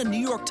News. Even the New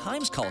York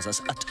Times calls us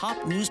a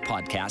top news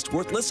podcast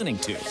worth listening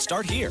to.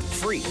 Start Here,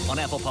 free on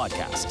Apple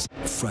Podcasts.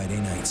 Friday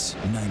nights,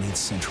 9/8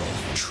 Central.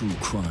 True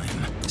crime,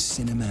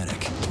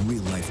 cinematic,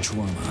 real-life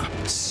drama,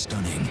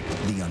 stunning,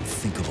 the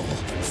unthinkable.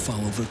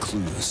 Follow the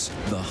clues.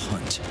 The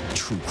Hunt.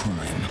 True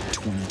Crime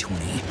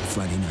 2020.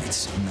 Friday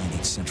nights,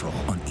 9/8 Central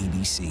on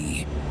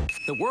ABC.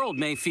 The world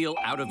may feel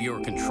out of your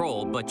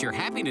control, but your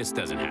happiness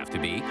doesn't have to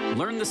be.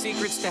 Learn the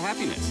secrets to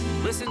happiness.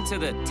 Listen to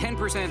the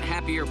 10%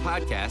 Happier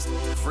podcast,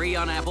 free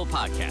on Apple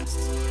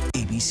Podcasts.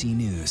 ABC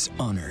News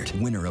honored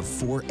winner of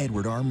 4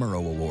 Edward R.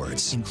 Murrow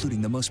Awards,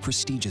 including the most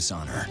prestigious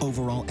honor,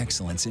 Overall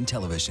Excellence in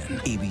Television.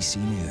 ABC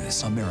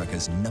News,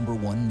 America's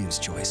 #1 news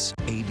choice.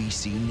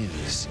 ABC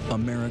News,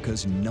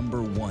 America's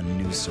 #1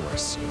 news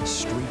source.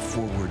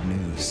 Straightforward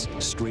news,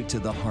 straight to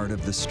the heart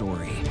of the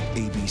story.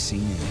 ABC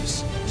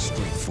News,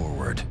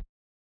 straightforward.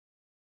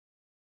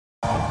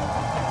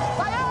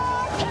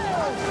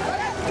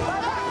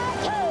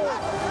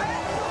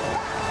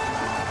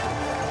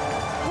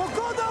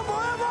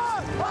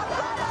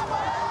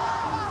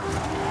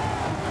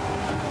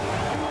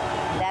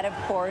 That, of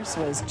course,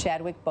 was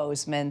Chadwick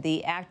Boseman,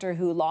 the actor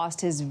who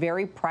lost his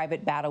very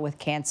private battle with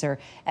cancer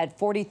at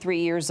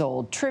 43 years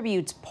old.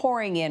 Tributes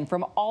pouring in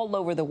from all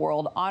over the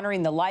world,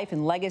 honoring the life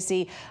and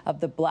legacy of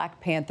the Black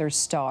Panther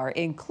star,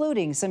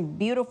 including some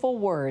beautiful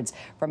words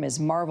from his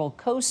Marvel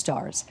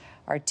co-stars.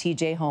 Our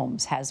TJ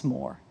Holmes has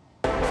more.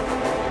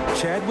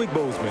 Chadwick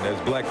Boseman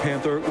as Black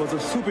Panther was a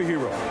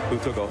superhero who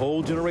took a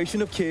whole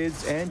generation of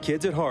kids and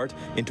kids at heart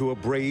into a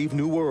brave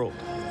new world.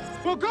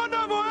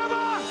 Wakanda forever!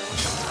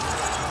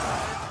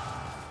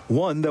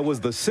 One that was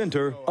the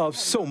center of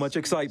so much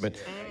excitement.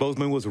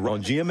 Boseman was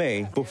on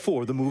GMA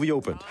before the movie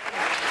opened.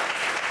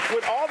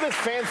 With all this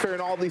fanfare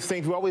and all these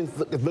things, we always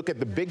look at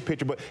the big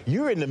picture, but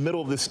you're in the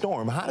middle of this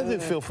storm. How does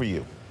it feel for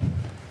you?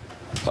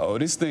 Oh,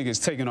 this thing is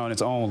taking on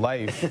its own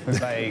life.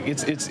 Like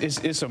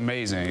it's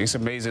amazing. It's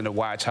amazing to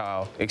watch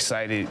how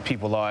excited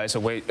people are. It's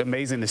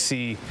amazing to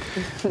see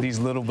these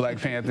little Black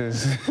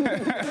Panthers.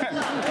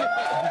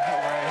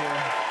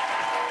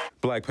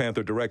 Black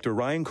Panther director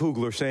Ryan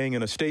Coogler saying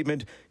in a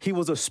statement, he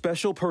was a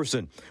special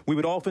person. We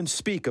would often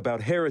speak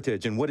about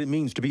heritage and what it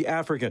means to be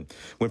African.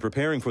 When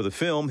preparing for the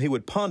film, he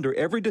would ponder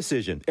every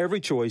decision, every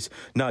choice,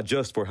 not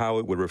just for how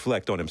it would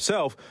reflect on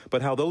himself,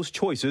 but how those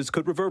choices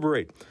could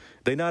reverberate.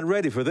 They're not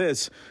ready for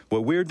this.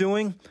 What we're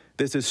doing,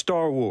 this is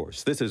Star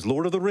Wars. This is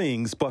Lord of the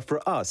Rings, but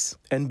for us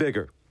and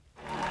bigger.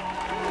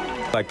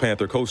 Black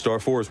Panther co-star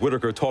Forrest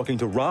Whitaker talking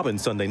to Robin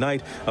Sunday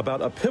night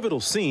about a pivotal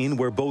scene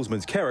where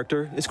Boseman's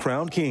character is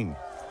crowned king.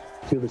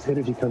 Feel this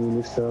energy coming,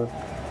 that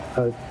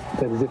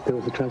as if there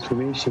was a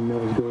transformation that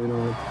was going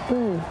on.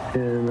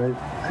 And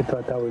I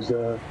thought that was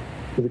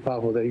really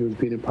powerful, that he was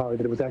being empowered,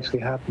 that it was actually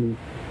happening.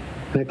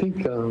 And I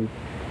think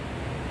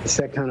it's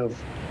that kind of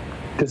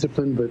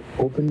discipline but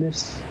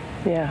openness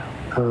that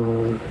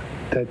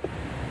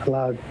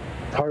allowed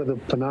part of the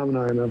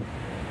phenomenon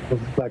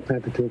of Black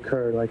Panther to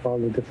occur, like all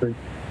the different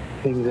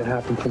things that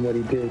happened from what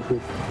he did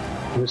with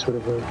sort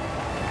of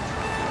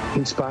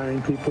inspiring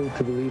people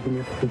to believe in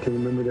it and to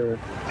remember their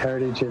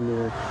heritage and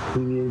their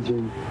lineage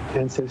and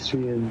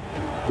ancestry and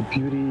the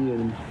beauty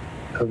and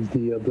of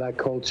the Black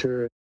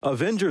culture.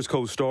 Avengers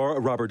co-star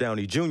Robert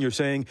Downey Jr.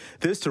 saying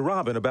this to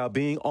Robin about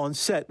being on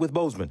set with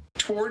Boseman.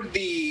 Toward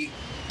the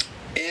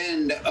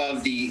end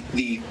of the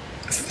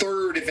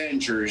third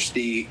Avengers,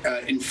 the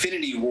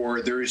Infinity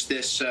War, there's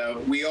this,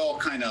 we all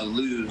kind of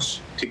lose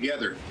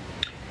together.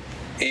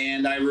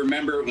 And I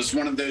remember it was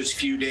one of those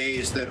few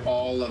days that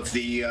all of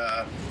the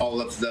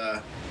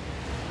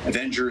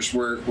Avengers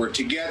were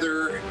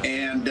together,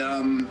 and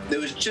it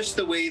was just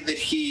the way that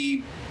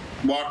he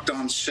walked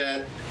on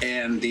set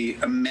and the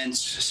immense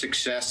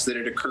success that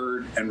had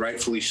occurred, and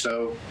rightfully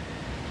so,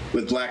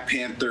 with Black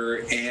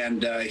Panther.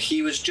 And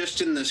he was just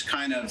in this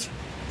kind of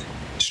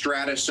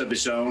stratus of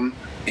his own,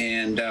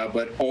 and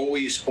but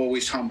always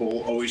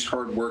humble, always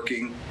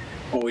hardworking.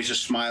 always a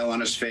smile on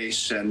his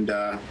face, and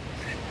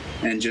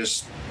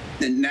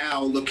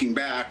now looking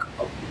back,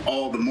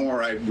 all the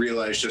more I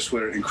realized just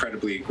what an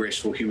incredibly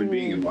graceful human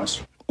being he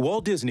was.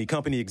 Walt Disney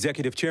Company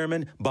Executive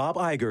Chairman Bob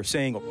Iger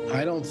saying,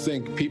 I don't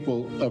think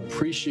people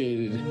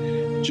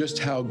appreciated just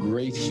how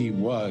great he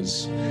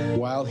was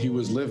while he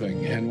was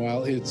living. And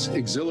while it's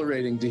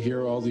exhilarating to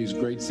hear all these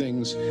great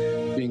things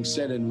being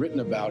said and written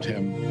about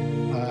him,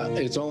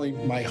 it's only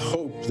my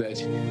hope that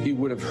he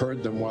would have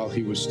heard them while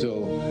he was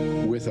still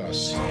with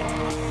us.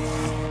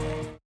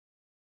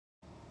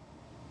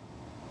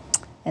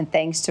 And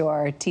thanks to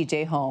our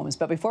TJ Holmes.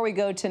 But before we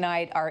go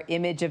tonight, our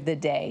image of the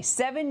day.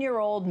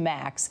 7-year-old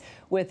Max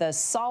with a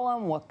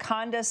solemn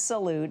Wakanda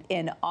salute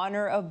in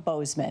honor of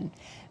Boseman.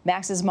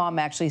 Max's mom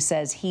actually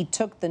says he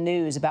took the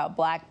news about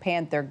Black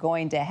Panther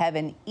going to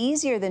heaven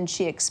easier than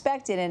she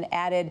expected and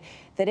added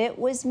that it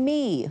was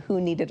me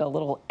who needed a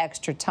little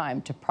extra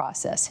time to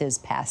process his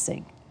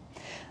passing.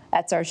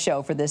 That's our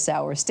show for this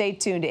hour. Stay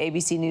tuned to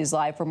ABC News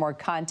Live for more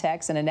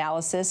context and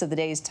analysis of the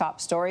day's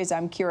top stories.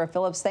 I'm Kira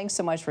Phillips. Thanks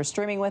so much for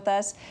streaming with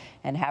us,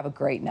 and have a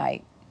great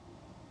night.